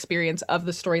emotional experience of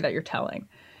the story that you're telling.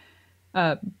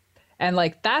 And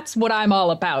like, that's what I'm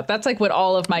all about. That's like what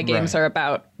all of my games are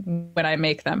about when I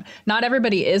make them. Not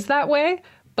everybody is that way,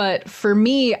 but for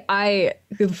me, I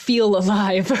feel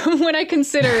alive when I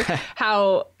consider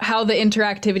how the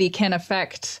interactivity can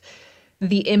affect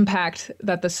the impact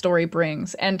that the story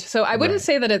brings. And so I wouldn't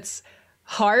say that it's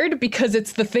hard, because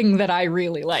it's the thing that I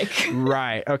really like.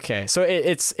 Right. Okay. So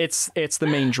it's the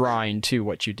main drawing to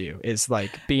what you do, is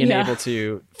like being able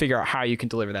to figure out how you can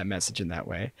deliver that message in that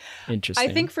way. Interesting.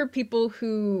 I think for people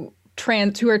who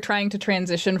are trying to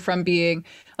transition from being,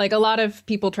 like, a lot of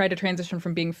people try to transition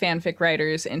from being fanfic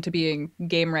writers into being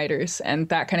game writers and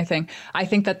that kind of thing. I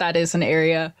think that is an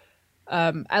area,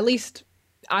 at least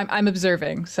I'm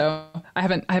observing, so I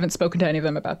haven't spoken to any of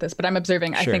them about this, but I'm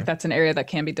observing. Sure. I think that's an area that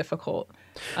can be difficult,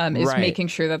 is making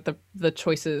sure that the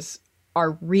choices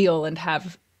are real and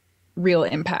have real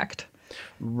impact.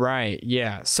 Right.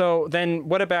 Yeah. So then,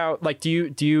 what about, like,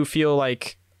 do you feel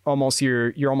like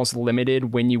you're almost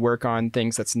limited when you work on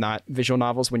things that's not visual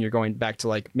novels, when you're going back to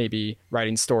like maybe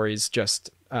writing stories just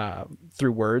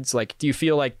through words? Like, do you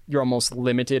feel like you're almost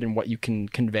limited in what you can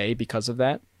convey because of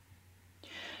that?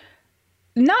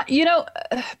 Not,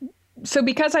 so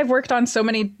because I've worked on so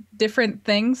many different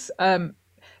things,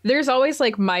 there's always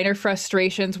like minor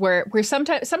frustrations where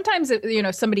sometimes,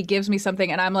 somebody gives me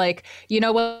something and I'm like, you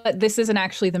know what, this isn't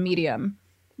actually the medium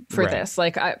for this.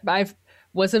 Like I've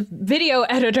was a video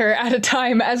editor at a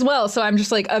time as well. So I'm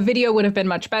just like, a video would have been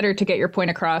much better to get your point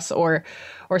across, or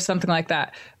something like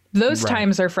that. Those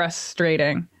times are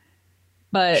frustrating,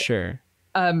 but sure.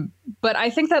 But I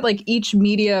think that like each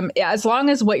medium, as long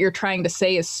as what you're trying to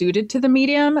say is suited to the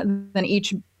medium, then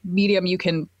each medium you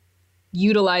can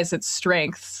utilize its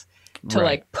strengths to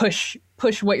like push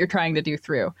what you're trying to do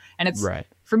through. And it's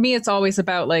for me, it's always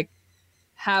about like,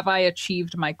 have I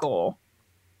achieved my goal?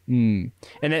 And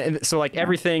so like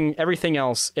everything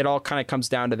else, it all kind of comes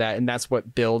down to that, and that's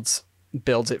what builds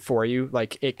builds it for you.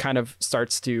 Like it kind of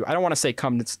starts to, I don't want to say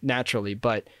come naturally,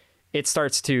 but it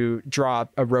starts to draw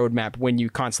a roadmap when you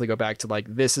constantly go back to like,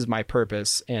 this is my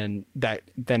purpose. And that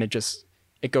then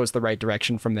it goes the right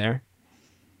direction from there.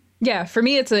 Yeah, for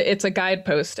me it's a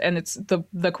guidepost, and it's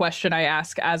the question I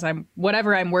ask as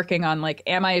whatever I'm working on, like,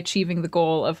 am I achieving the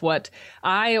goal of what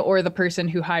I or the person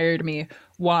who hired me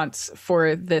wants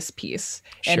for this piece?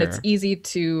 Sure. And it's easy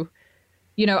to,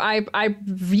 I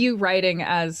view writing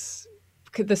as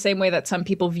the same way that some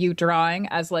people view drawing,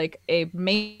 as like a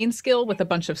main skill with a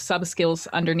bunch of sub skills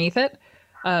underneath it.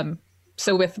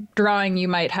 So with drawing, you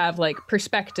might have like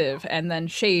perspective and then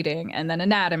shading and then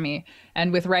anatomy.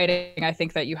 And with writing, I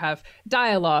think that you have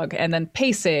dialogue and then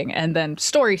pacing and then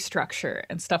story structure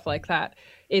and stuff like that.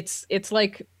 It's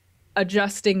like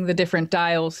adjusting the different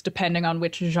dials depending on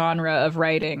which genre of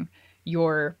writing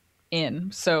you're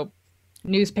in. So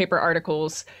newspaper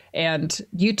articles and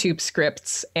YouTube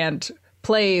scripts and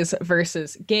plays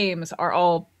versus games are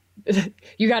all,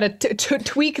 you got to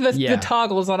tweak the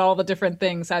toggles on all the different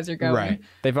things as you're going. Right.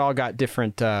 They've all got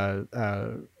different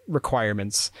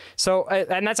requirements. So,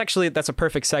 and that's a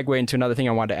perfect segue into another thing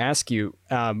I wanted to ask you.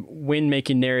 When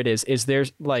making narratives, is there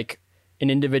like an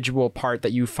individual part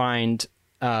that you find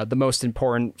the most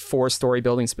important for story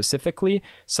building specifically,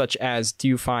 such as do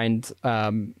you find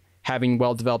having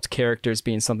well-developed characters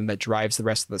being something that drives the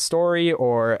rest of the story,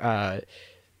 or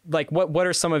like what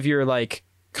are some of your like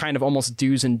kind of almost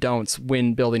do's and don'ts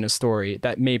when building a story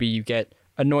that maybe you get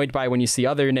annoyed by when you see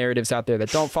other narratives out there that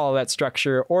don't follow that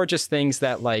structure, or just things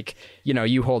that like,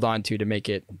 you hold on to make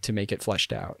it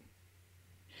fleshed out?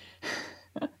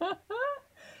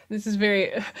 This is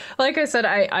very, like I said,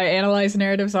 I analyze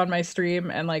narratives on my stream,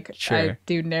 and like Sure. I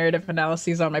do narrative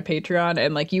analyses on my Patreon,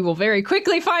 and like you will very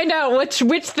quickly find out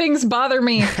which things bother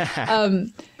me.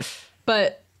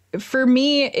 But for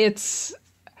me,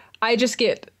 I just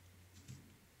get,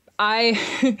 I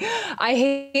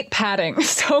hate padding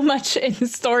so much in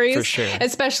stories, For sure.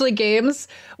 especially games,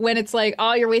 when it's like,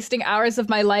 oh, you're wasting hours of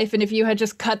my life, and if you had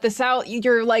just cut this out,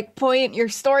 your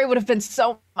story would have been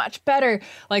so much better.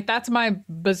 Like that's my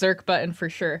berserk button for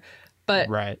sure. But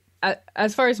Right.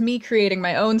 As far as me creating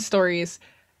my own stories,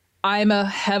 I'm a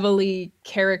heavily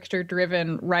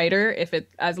character-driven writer.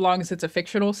 As long as it's a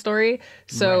fictional story,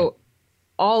 so. Right.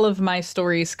 All of my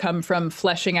stories come from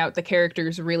fleshing out the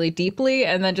characters really deeply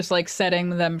and then just like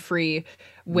setting them free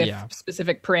with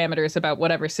specific parameters about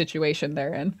whatever situation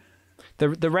they're in.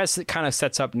 The rest, it kind of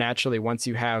sets up naturally once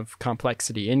you have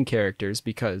complexity in characters,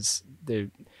 because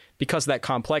of that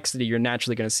complexity, you're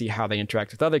naturally going to see how they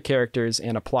interact with other characters,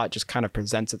 and a plot just kind of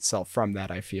presents itself from that,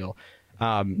 I feel.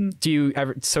 Do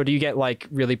you get like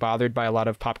really bothered by a lot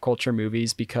of pop culture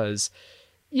movies because,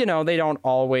 they don't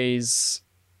always...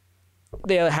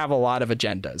 They have a lot of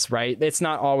agendas, right? It's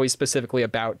not always specifically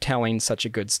about telling such a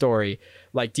good story.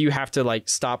 Like, do you have to like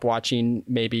stop watching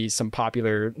maybe some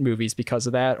popular movies because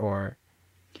of that, or?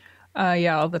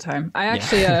 Yeah, all the time. I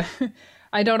actually,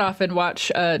 I don't often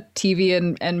watch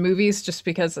TV and movies just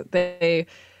because a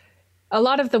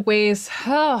lot of the ways,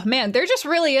 oh man, they're just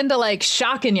really into like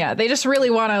shocking you. They just really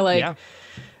want to like,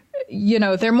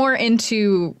 they're more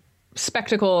into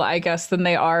spectacle, I guess, than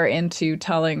they are into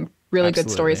telling really Absolutely.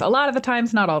 good stories. A lot of the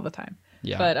times, not all the time.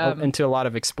 Yeah, but into a lot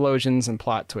of explosions and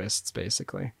plot twists,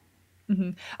 basically. Mm-hmm.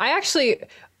 I actually,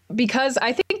 because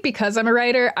I'm a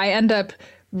writer, I end up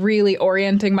really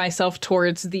orienting myself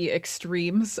towards the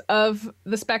extremes of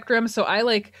the spectrum. So I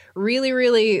like really,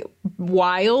 really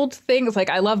wild things. Like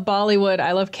I love Bollywood.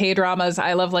 I love K-dramas.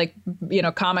 I love like,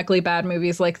 comically bad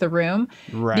movies like The Room.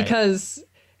 Right. Because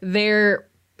they're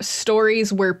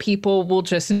stories where people will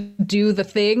just do the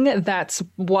thing that's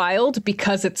wild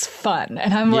because it's fun,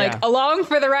 and I'm like along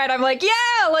for the ride. I'm like,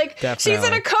 yeah, like Definitely. She's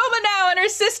in a coma now and her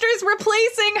sister's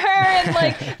replacing her, and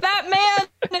like that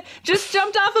man just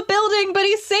jumped off a building but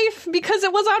he's safe because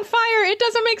it was on fire. It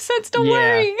doesn't make sense, don't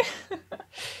worry.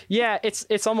 Yeah,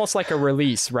 it's almost like a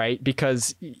release, right?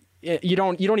 Because you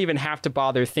don't even have to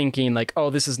bother thinking like, oh,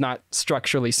 this is not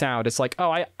structurally sound. It's like,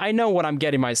 oh, I know what I'm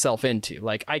getting myself into.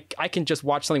 Like I can just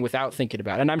watch something without thinking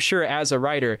about it. And I'm sure as a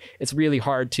writer, it's really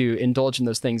hard to indulge in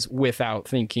those things without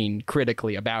thinking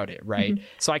critically about it, right? Mm-hmm.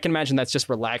 So I can imagine that's just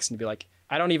relaxing to be like,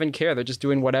 I don't even care. They're just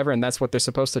doing whatever, and that's what they're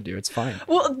supposed to do. It's fine.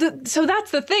 Well, so that's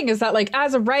the thing, is that like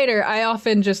as a writer, I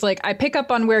often just like I pick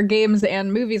up on where games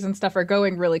and movies and stuff are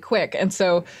going really quick, and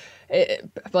so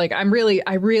I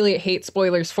really hate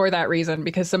spoilers for that reason,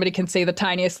 because somebody can say the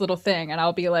tiniest little thing and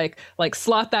I'll be like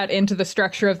slot that into the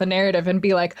structure of the narrative and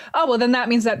be like, oh, well, then that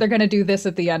means that they're going to do this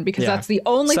at the end, because that's the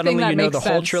only Suddenly thing that you know makes the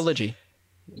sense. whole trilogy.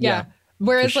 Yeah.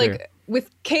 Whereas sure. like with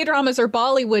K-dramas or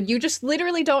Bollywood, you just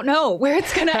literally don't know where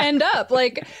it's going to end up.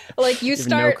 Like you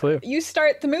start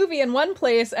the movie in one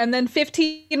place, and then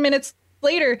 15 minutes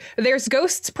later, there's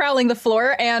ghosts prowling the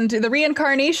floor, and the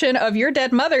reincarnation of your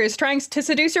dead mother is trying to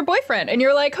seduce your boyfriend. And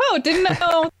you're like, oh, didn't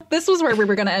know this was where we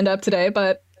were going to end up today,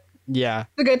 but yeah,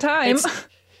 it's a good time.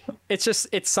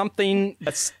 It's something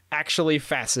that's actually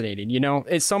fascinating. You know,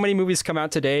 it's so many movies come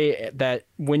out today that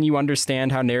when you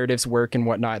understand how narratives work and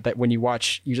whatnot, that when you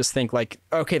watch, you just think like,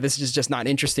 okay, this is just not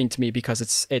interesting to me because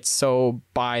it's so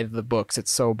by the books.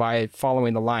 It's so by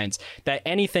following the lines that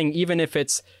anything, even if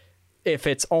it's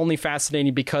only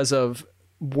fascinating because of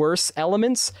worse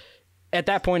elements, at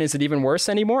that point, is it even worse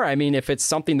anymore? I mean, if it's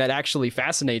something that actually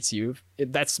fascinates you,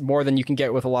 that's more than you can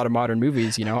get with a lot of modern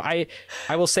movies. You know, I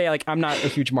will say, like, I'm not a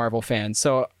huge Marvel fan,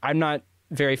 so I'm not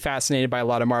very fascinated by a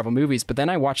lot of Marvel movies. But then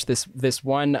I watched this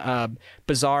one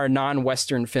bizarre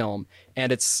non-Western film,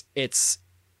 and it's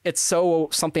so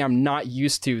something I'm not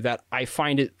used to that I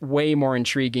find it way more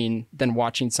intriguing than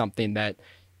watching something that,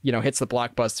 you know, hits the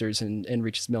blockbusters and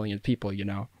reaches millions of people, you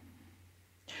know.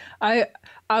 I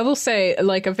will say,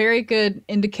 like, a very good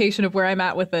indication of where I'm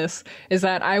at with this is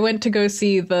that I went to go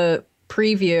see the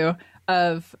preview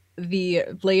of the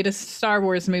latest Star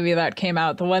Wars movie that came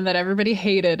out, the one that everybody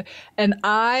hated, and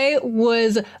I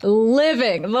was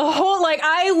living the whole, like,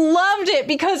 I loved it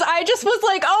because I just was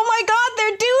like, oh my god,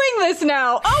 they're doing this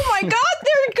now, oh my god,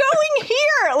 they're going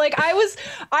here. Like, it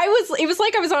was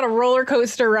like I was on a roller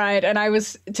coaster ride, and I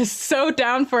was just so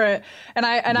down for it, and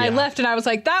I left and I was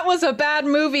like, that was a bad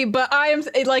movie, but I am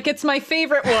like, it's my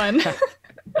favorite one.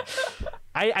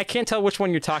 I can't tell which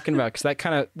one you're talking about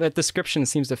because that description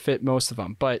seems to fit most of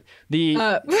them. But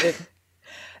what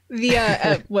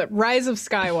Rise of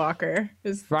Skywalker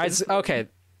is Rise. Okay,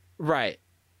 right.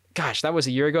 Gosh, that was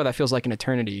a year ago. That feels like an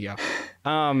eternity ago.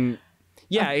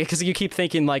 Yeah, because you keep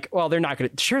thinking like, well,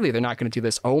 surely they're not gonna do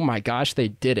this. Oh my gosh, they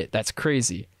did it. That's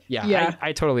crazy. Yeah.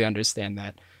 I totally understand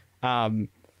that.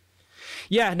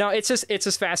 Yeah, no, it's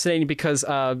just fascinating because,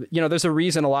 you know, there's a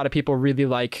reason a lot of people really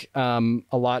like a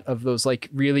lot of those like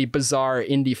really bizarre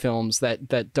indie films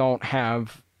that don't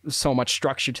have so much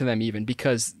structure to them, even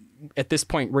because at this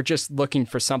point we're just looking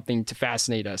for something to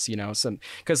fascinate us, you know,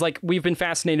 because like we've been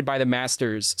fascinated by the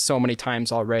masters so many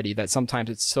times already that sometimes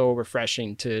it's so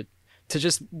refreshing to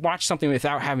just watch something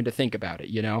without having to think about it,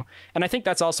 you know. And I think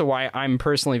that's also why I'm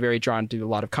personally very drawn to a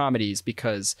lot of comedies,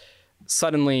 because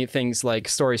suddenly things like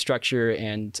story structure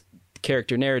and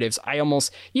character narratives, I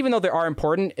almost, even though they are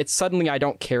important, it's suddenly I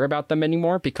don't care about them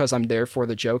anymore because I'm there for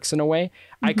the jokes in a way.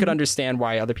 Mm-hmm. I could understand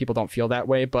why other people don't feel that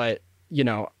way, but you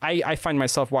know, I find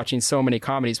myself watching so many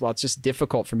comedies while it's just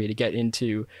difficult for me to get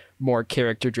into more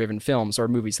character-driven films or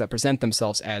movies that present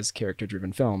themselves as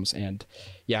character-driven films. And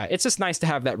yeah, it's just nice to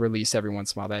have that release every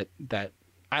once in a while that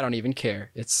I don't even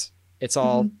care. It's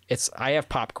all, I have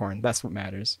popcorn. That's what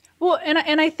matters. Well,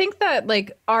 and I think that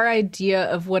like our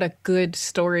idea of what a good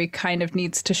story kind of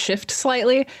needs to shift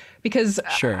slightly, because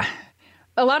sure,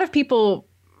 a lot of people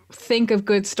think of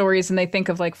good stories and they think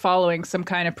of like following some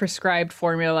kind of prescribed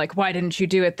formula, like, why didn't you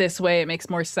do it this way? It makes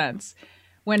more sense.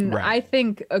 When I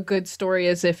think a good story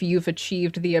is if you've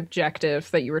achieved the objective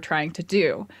that you were trying to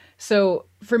do. So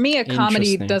for me, a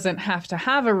comedy doesn't have to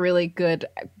have a really good,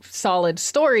 solid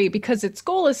story because its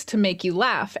goal is to make you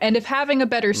laugh. And if having a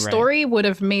better story would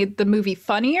have made the movie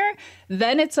funnier,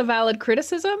 then it's a valid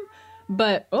criticism.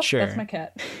 But that's my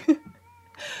cat.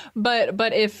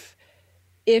 But if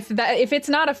it's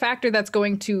not a factor that's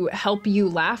going to help you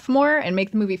laugh more and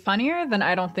make the movie funnier, then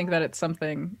I don't think that it's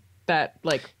something that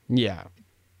like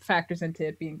factors into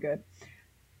it being good.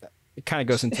 It kind of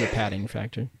goes into the padding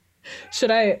factor.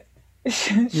 Should I do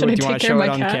you want to show it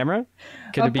on camera?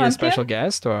 Could it be Pumpkin? A special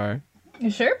guest or?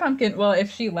 Sure, Pumpkin. Well,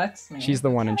 if she lets me. She's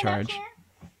the one in charge.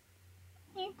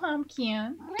 Hey,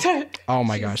 Pumpkin. Oh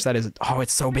my gosh, that is. Oh,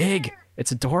 it's so big.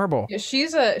 It's adorable. Yeah,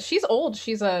 she's old.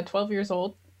 She's 12 years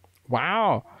old.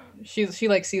 Wow. She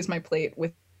like sees my plate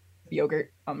with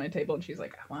yogurt on my table and she's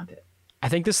like, I want it. I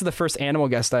think this is the first animal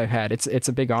guest I've had. It's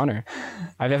a big honor.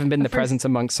 I haven't been the presence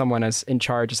amongst someone as in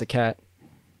charge as a cat.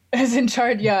 As in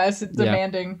charge, as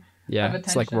demanding. Yeah,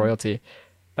 it's like royalty.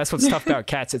 That's what's tough about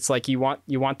cats. It's like you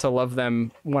want to love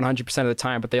them 100% of the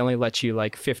time, but they only let you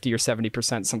like 50 or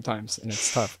 70% sometimes, and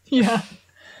it's tough. Yeah.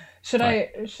 Should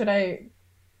I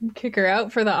kick her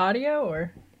out for the audio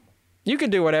or? You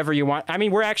can do whatever you want. I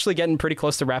mean, we're actually getting pretty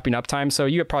close to wrapping up time, so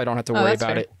you probably don't have to worry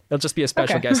about it. It'll just be a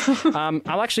special guest.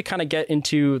 I'll actually kind of get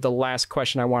into the last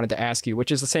question I wanted to ask you, which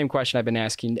is the same question I've been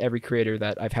asking every creator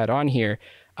that I've had on here.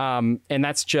 And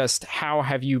that's just, how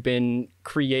have you been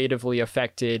creatively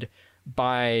affected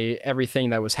by everything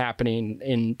that was happening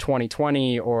in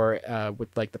 2020 or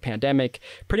with like the pandemic,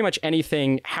 pretty much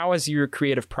anything. How has your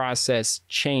creative process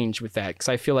changed with that? Because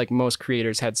I feel like most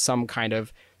creators had some kind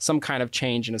of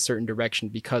change in a certain direction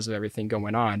because of everything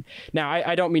going on. Now,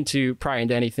 I don't mean to pry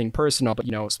into anything personal, but,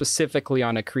 you know, specifically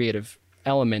on a creative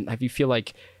element, have you feel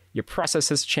like your process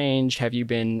has changed? Have you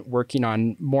been working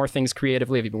on more things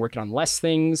creatively? Have you been working on less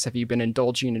things? Have you been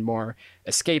indulging in more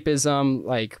escapism?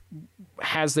 Like,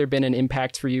 has there been an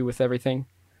impact for you with everything?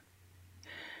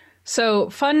 So,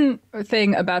 fun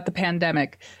thing about the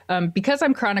pandemic, because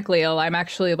I'm chronically ill, I'm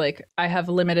actually like, I have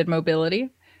limited mobility.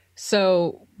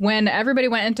 So when everybody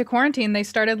went into quarantine, they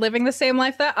started living the same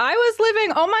life that I was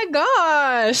living. Oh my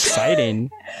gosh. Exciting.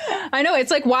 I know.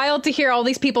 It's like wild to hear all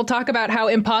these people talk about how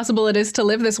impossible it is to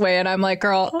live this way. And I'm like,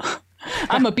 girl,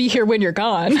 I'm going to be here when you're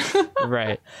gone.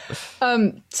 Right.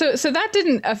 So that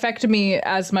didn't affect me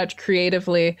as much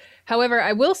creatively. However,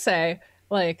 I will say,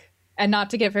 like, and not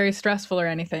to get very stressful or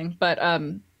anything, but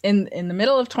in the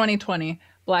middle of 2020,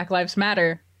 Black Lives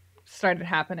Matter started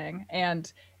happening.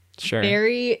 And sure.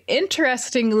 Very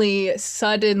interestingly,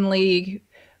 suddenly,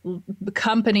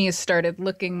 companies started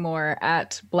looking more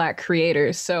at Black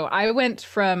creators. So I went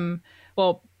from,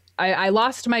 well, I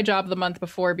lost my job the month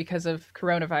before because of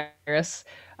coronavirus.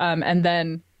 And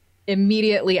then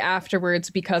immediately afterwards,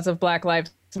 because of Black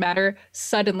Lives Matter,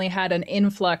 suddenly had an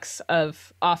influx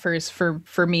of offers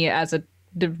for me as a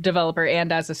developer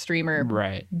and as a streamer.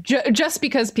 Right. Just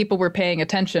because people were paying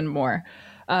attention more.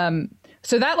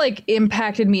 So that like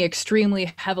impacted me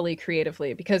extremely heavily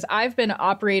creatively, because I've been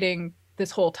operating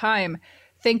this whole time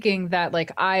thinking that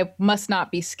like I must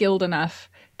not be skilled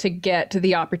enough to get to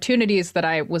the opportunities that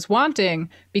I was wanting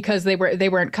because they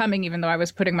weren't coming, even though I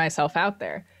was putting myself out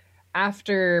there.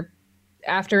 After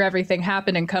everything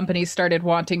happened and companies started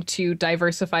wanting to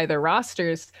diversify their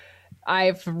rosters,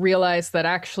 I've realized that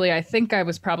actually I think I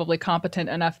was probably competent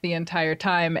enough the entire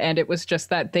time, and it was just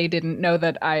that they didn't know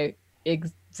that I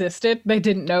existed. They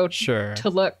didn't know to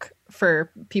look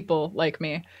for people like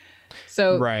me.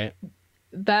 So right.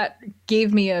 That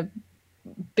gave me a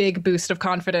big boost of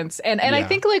confidence. And yeah. I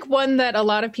think like one that a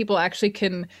lot of people actually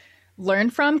can learn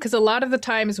from, because a lot of the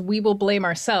times we will blame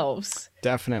ourselves.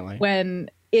 Definitely. When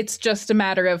it's just a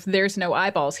matter of there's no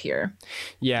eyeballs here.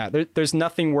 Yeah, there's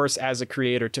nothing worse as a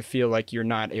creator to feel like you're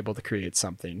not able to create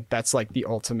something. That's like the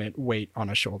ultimate weight on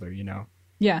a shoulder, you know?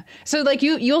 Yeah. So like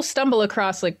you'll stumble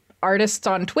across like artists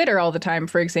on Twitter all the time,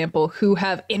 for example, who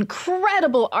have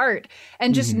incredible art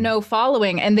and just no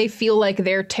following, and they feel like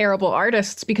they're terrible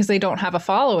artists because they don't have a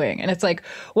following. And it's like,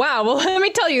 wow, well, let me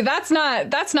tell you, that's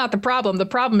not the problem. The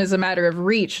problem is a matter of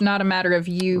reach, not a matter of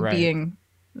you being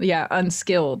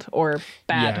unskilled or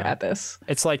bad at this.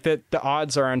 It's like the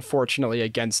odds are unfortunately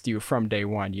against you from day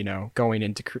one, you know, going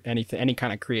into any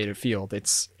kind of creative field.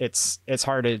 It's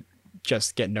hard to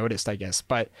just get noticed, I guess.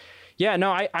 But yeah,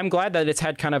 no, I'm glad that it's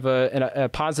had kind of a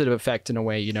positive effect in a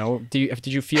way, you know. Did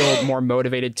you feel more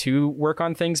motivated to work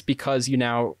on things because you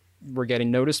now were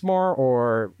getting noticed more,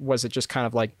 or was it just kind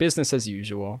of like business as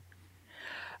usual?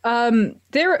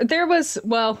 There was,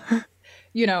 well,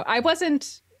 you know, I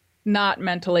wasn't not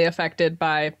mentally affected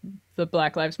by the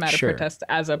Black Lives Matter protest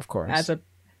as a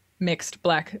mixed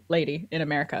Black lady in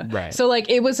America. Right. So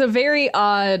like it was a very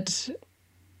odd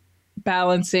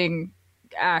balancing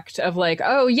act of like,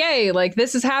 oh yay, like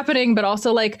this is happening, but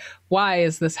also like, why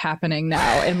is this happening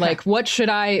now? And like, what should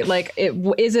I like?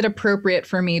 Is it appropriate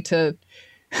for me to?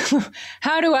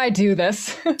 How do I do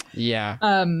this?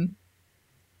 Yeah.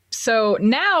 So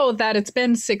now that it's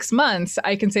been 6 months,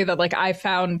 I can say that like I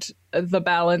found the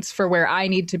balance for where I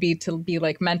need to be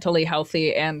like mentally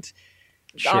healthy and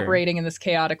operating in this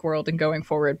chaotic world and going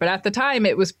forward. But at the time,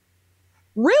 it was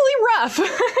really rough.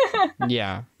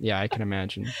 Yeah, I can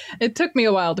imagine. It took me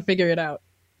a while to figure it out.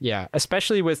 Yeah,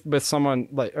 especially with someone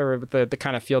like, or with the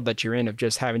kind of field that you're in, of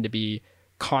just having to be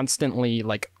constantly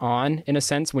like on, in a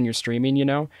sense, when you're streaming, you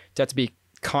know, to have to be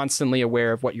constantly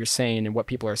aware of what you're saying and what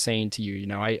people are saying to you. You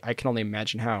know, I can only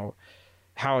imagine how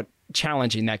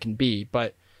challenging that can be.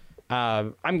 But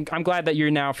I'm glad that you're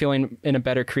now feeling in a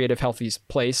better creative, healthy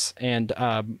place. And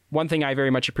one thing I very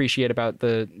much appreciate about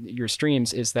your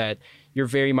streams is that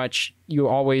you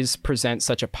always present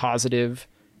such a positive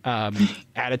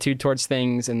attitude towards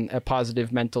things and a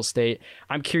positive mental state.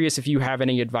 I'm curious if you have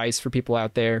any advice for people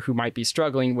out there who might be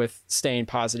struggling with staying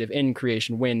positive in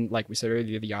creation when, like we said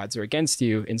earlier, the odds are against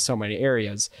you in so many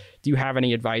areas. Do you have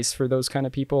any advice for those kind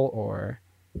of people, or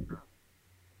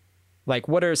like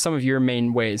what are some of your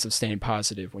main ways of staying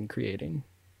positive when creating?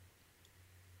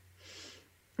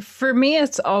 For me,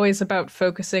 it's always about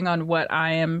focusing on what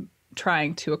I am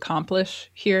trying to accomplish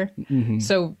here.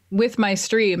 So with my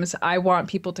streams, I want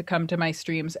people to come to my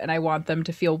streams and I want them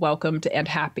to feel welcomed and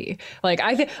happy. Like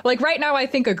I think like right now I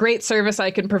think a great service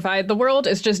I can provide the world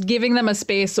is just giving them a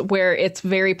space where it's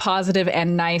very positive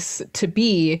and nice to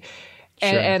be.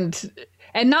 Sure.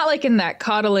 And not like in that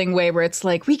coddling way where it's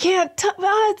like, we can't,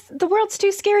 the world's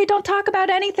too scary, don't talk about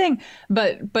anything.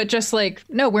 But just like,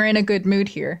 no, we're in a good mood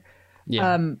here.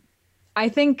 Yeah. I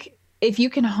think if you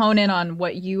can hone in on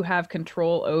what you have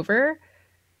control over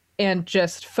and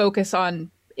just focus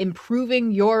on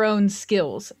improving your own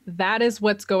skills, that is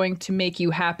what's going to make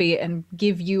you happy and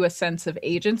give you a sense of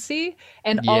agency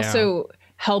and also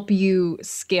help you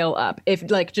scale up. If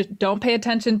like, just don't pay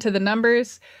attention to the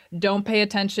numbers, don't pay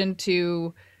attention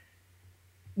to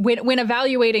when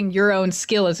evaluating your own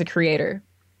skill as a creator,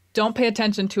 don't pay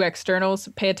attention to externals,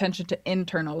 pay attention to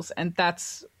internals. And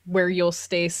that's where you'll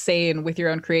stay sane with your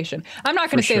own creation. I'm not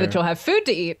going to say that you'll have food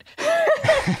to eat.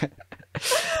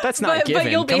 That's not given.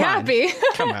 But you'll be happy.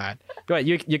 Come on. Go ahead.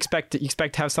 You expect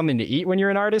to have something to eat when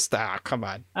you're an artist? Ah, come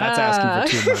on. That's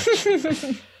asking for too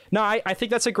much. No, I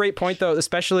think that's a great point, though,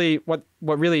 especially what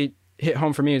really hit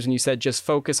home for me is when you said just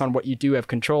focus on what you do have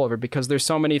control over, because there's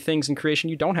so many things in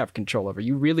creation you don't have control over.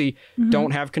 You really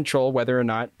don't have control whether or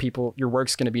not your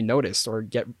work's going to be noticed or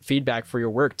get feedback for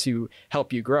your work to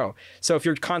help you grow. So if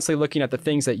you're constantly looking at the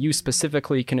things that you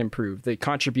specifically can improve, the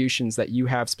contributions that you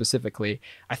have specifically,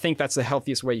 I think that's the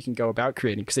healthiest way you can go about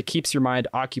creating, because it keeps your mind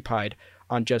occupied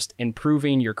on just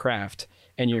improving your craft.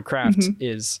 And your craft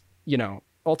is,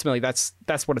 ultimately that's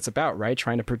what it's about, right?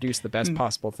 Trying to produce the best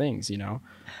possible things,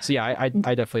 So yeah, I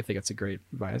definitely think it's a great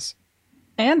advice.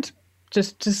 And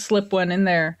just to slip one in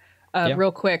there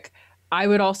real quick, I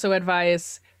would also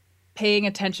advise paying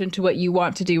attention to what you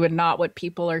want to do and not what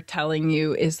people are telling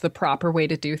you is the proper way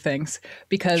to do things.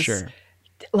 Because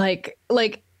like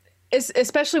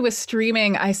especially with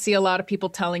streaming, I see a lot of people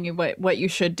telling you what you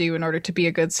should do in order to be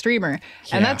a good streamer.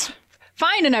 And that's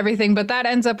fine and everything, but that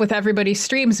ends up with everybody's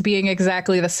streams being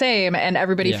exactly the same and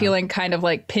everybody feeling kind of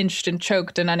like pinched and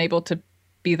choked and unable to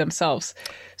be themselves.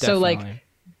 Definitely. So like,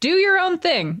 do your own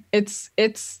thing. It's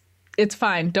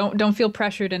fine. Don't feel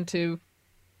pressured into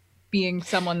being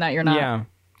someone that you're not. Yeah,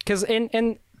 because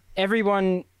in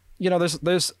everyone,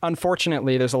 there's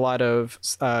unfortunately there's a lot of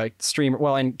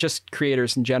and just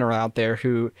creators in general out there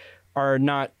who are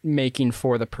not making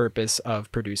for the purpose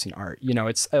of producing art.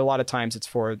 It's a lot of times it's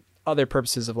for other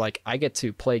purposes of like, I get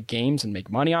to play games and make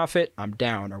money off it, I'm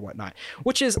down or whatnot,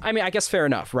 which is, I guess, fair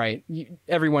enough, right?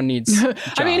 Everyone needs jobs,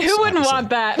 I mean, who wouldn't want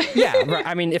that? Yeah, right.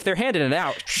 I mean, if they're handing it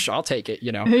out, I'll take it,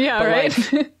 Yeah,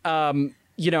 but right.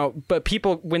 But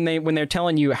people, when they're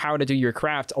telling you how to do your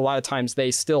craft, a lot of times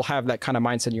they still have that kind of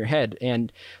mindset in your head.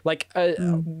 And like,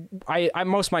 I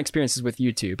most of my experiences with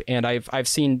YouTube, and I've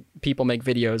seen people make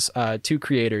videos to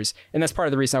creators, and that's part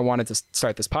of the reason I wanted to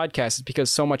start this podcast, is because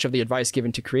so much of the advice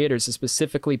given to creators is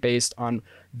specifically based on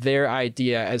their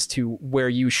idea as to where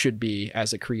you should be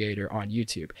as a creator on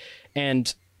YouTube.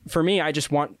 And for me, I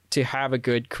just want to have a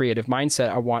good creative mindset.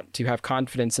 I want to have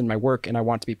confidence in my work, and I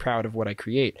want to be proud of what I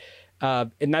create.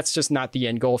 And that's just not the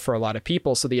end goal for a lot of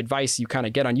people. So the advice you kind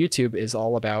of get on YouTube is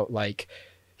all about like,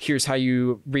 here's how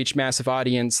you reach massive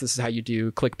audience. This is how you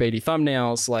do clickbaity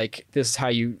thumbnails. Like, this is how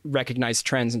you recognize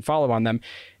trends and follow on them.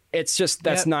 It's just,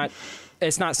 it's not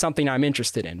something I'm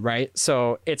interested in. Right.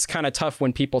 So it's kind of tough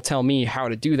when people tell me how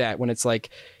to do that, when it's like,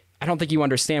 I don't think you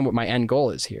understand what my end goal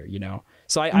is here,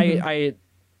 So I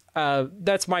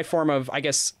that's my form of, I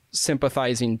guess,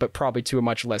 sympathizing, but probably to a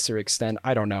much lesser extent.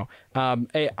 I don't know.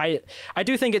 I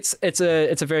do think it's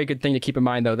a very good thing to keep in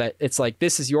mind, though, that it's like,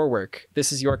 this is your work,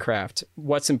 this is your craft.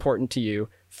 What's important to you?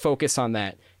 Focus on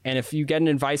that. And if you get an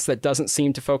advice that doesn't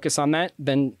seem to focus on that,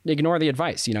 then ignore the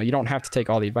advice. You don't have to take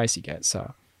all the advice you get.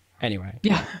 So anyway.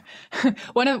 Yeah.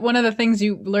 One of the things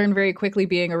you learn very quickly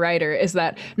being a writer is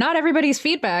that not everybody's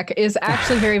feedback is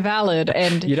actually very valid.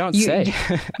 And you don't say.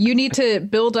 You need to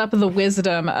build up the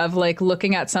wisdom of like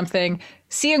looking at something,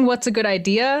 seeing what's a good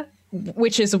idea,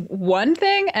 which is one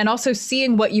thing, and also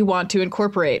seeing what you want to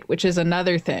incorporate, which is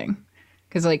another thing.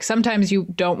 Because like sometimes you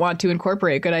don't want to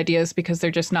incorporate good ideas because they're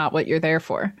just not what you're there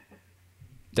for.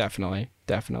 Definitely.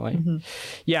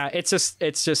 Yeah, it's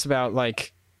just about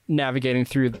like navigating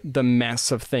through the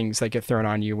mess of things that get thrown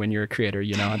on you when you're a creator,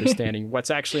 understanding what's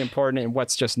actually important and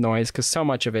what's just noise, because so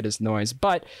much of it is noise.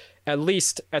 But at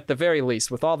the very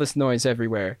least, with all this noise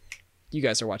everywhere, you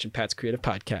guys are watching Pat's Creative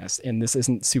Podcast, and this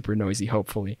isn't super noisy,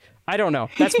 hopefully. I don't know.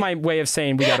 That's my way of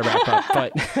saying we got to wrap up.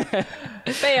 But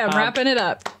bam, wrapping it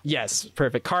up. Yes,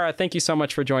 perfect. Kara, thank you so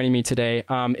much for joining me today.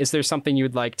 Is there something you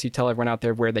would like to tell everyone out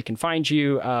there where they can find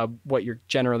you, what you're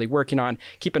generally working on?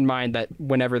 Keep in mind that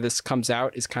whenever this comes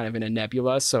out is kind of in a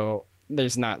nebula, so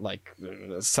there's not like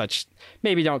such,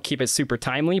 maybe don't keep it super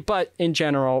timely, but in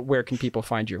general, where can people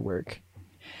find your work?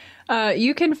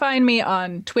 You can find me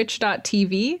on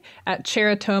twitch.tv at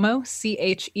Cheratomo,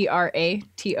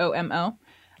 Cheratomo.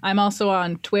 I'm also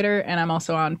on Twitter, and I'm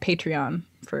also on Patreon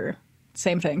for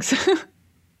same things.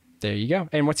 There you go.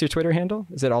 And what's your Twitter handle?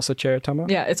 Is it also Cheratomo?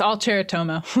 Yeah, it's all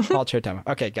Cheratomo. All Cheratomo.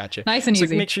 Okay, gotcha. Nice and so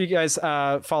easy. Make sure you guys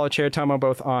follow Cheratomo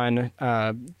both on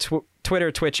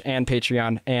Twitter, Twitch, and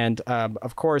Patreon. And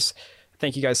of course,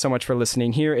 thank you guys so much for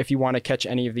listening here. If you want to catch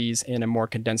any of these in a more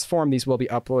condensed form, these will be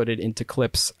uploaded into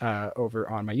clips over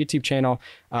on my YouTube channel.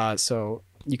 So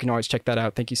you can always check that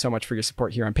out. Thank you so much for your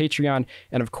support here on Patreon.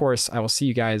 And of course, I will see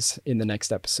you guys in the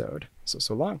next episode.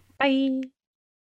 So long. Bye.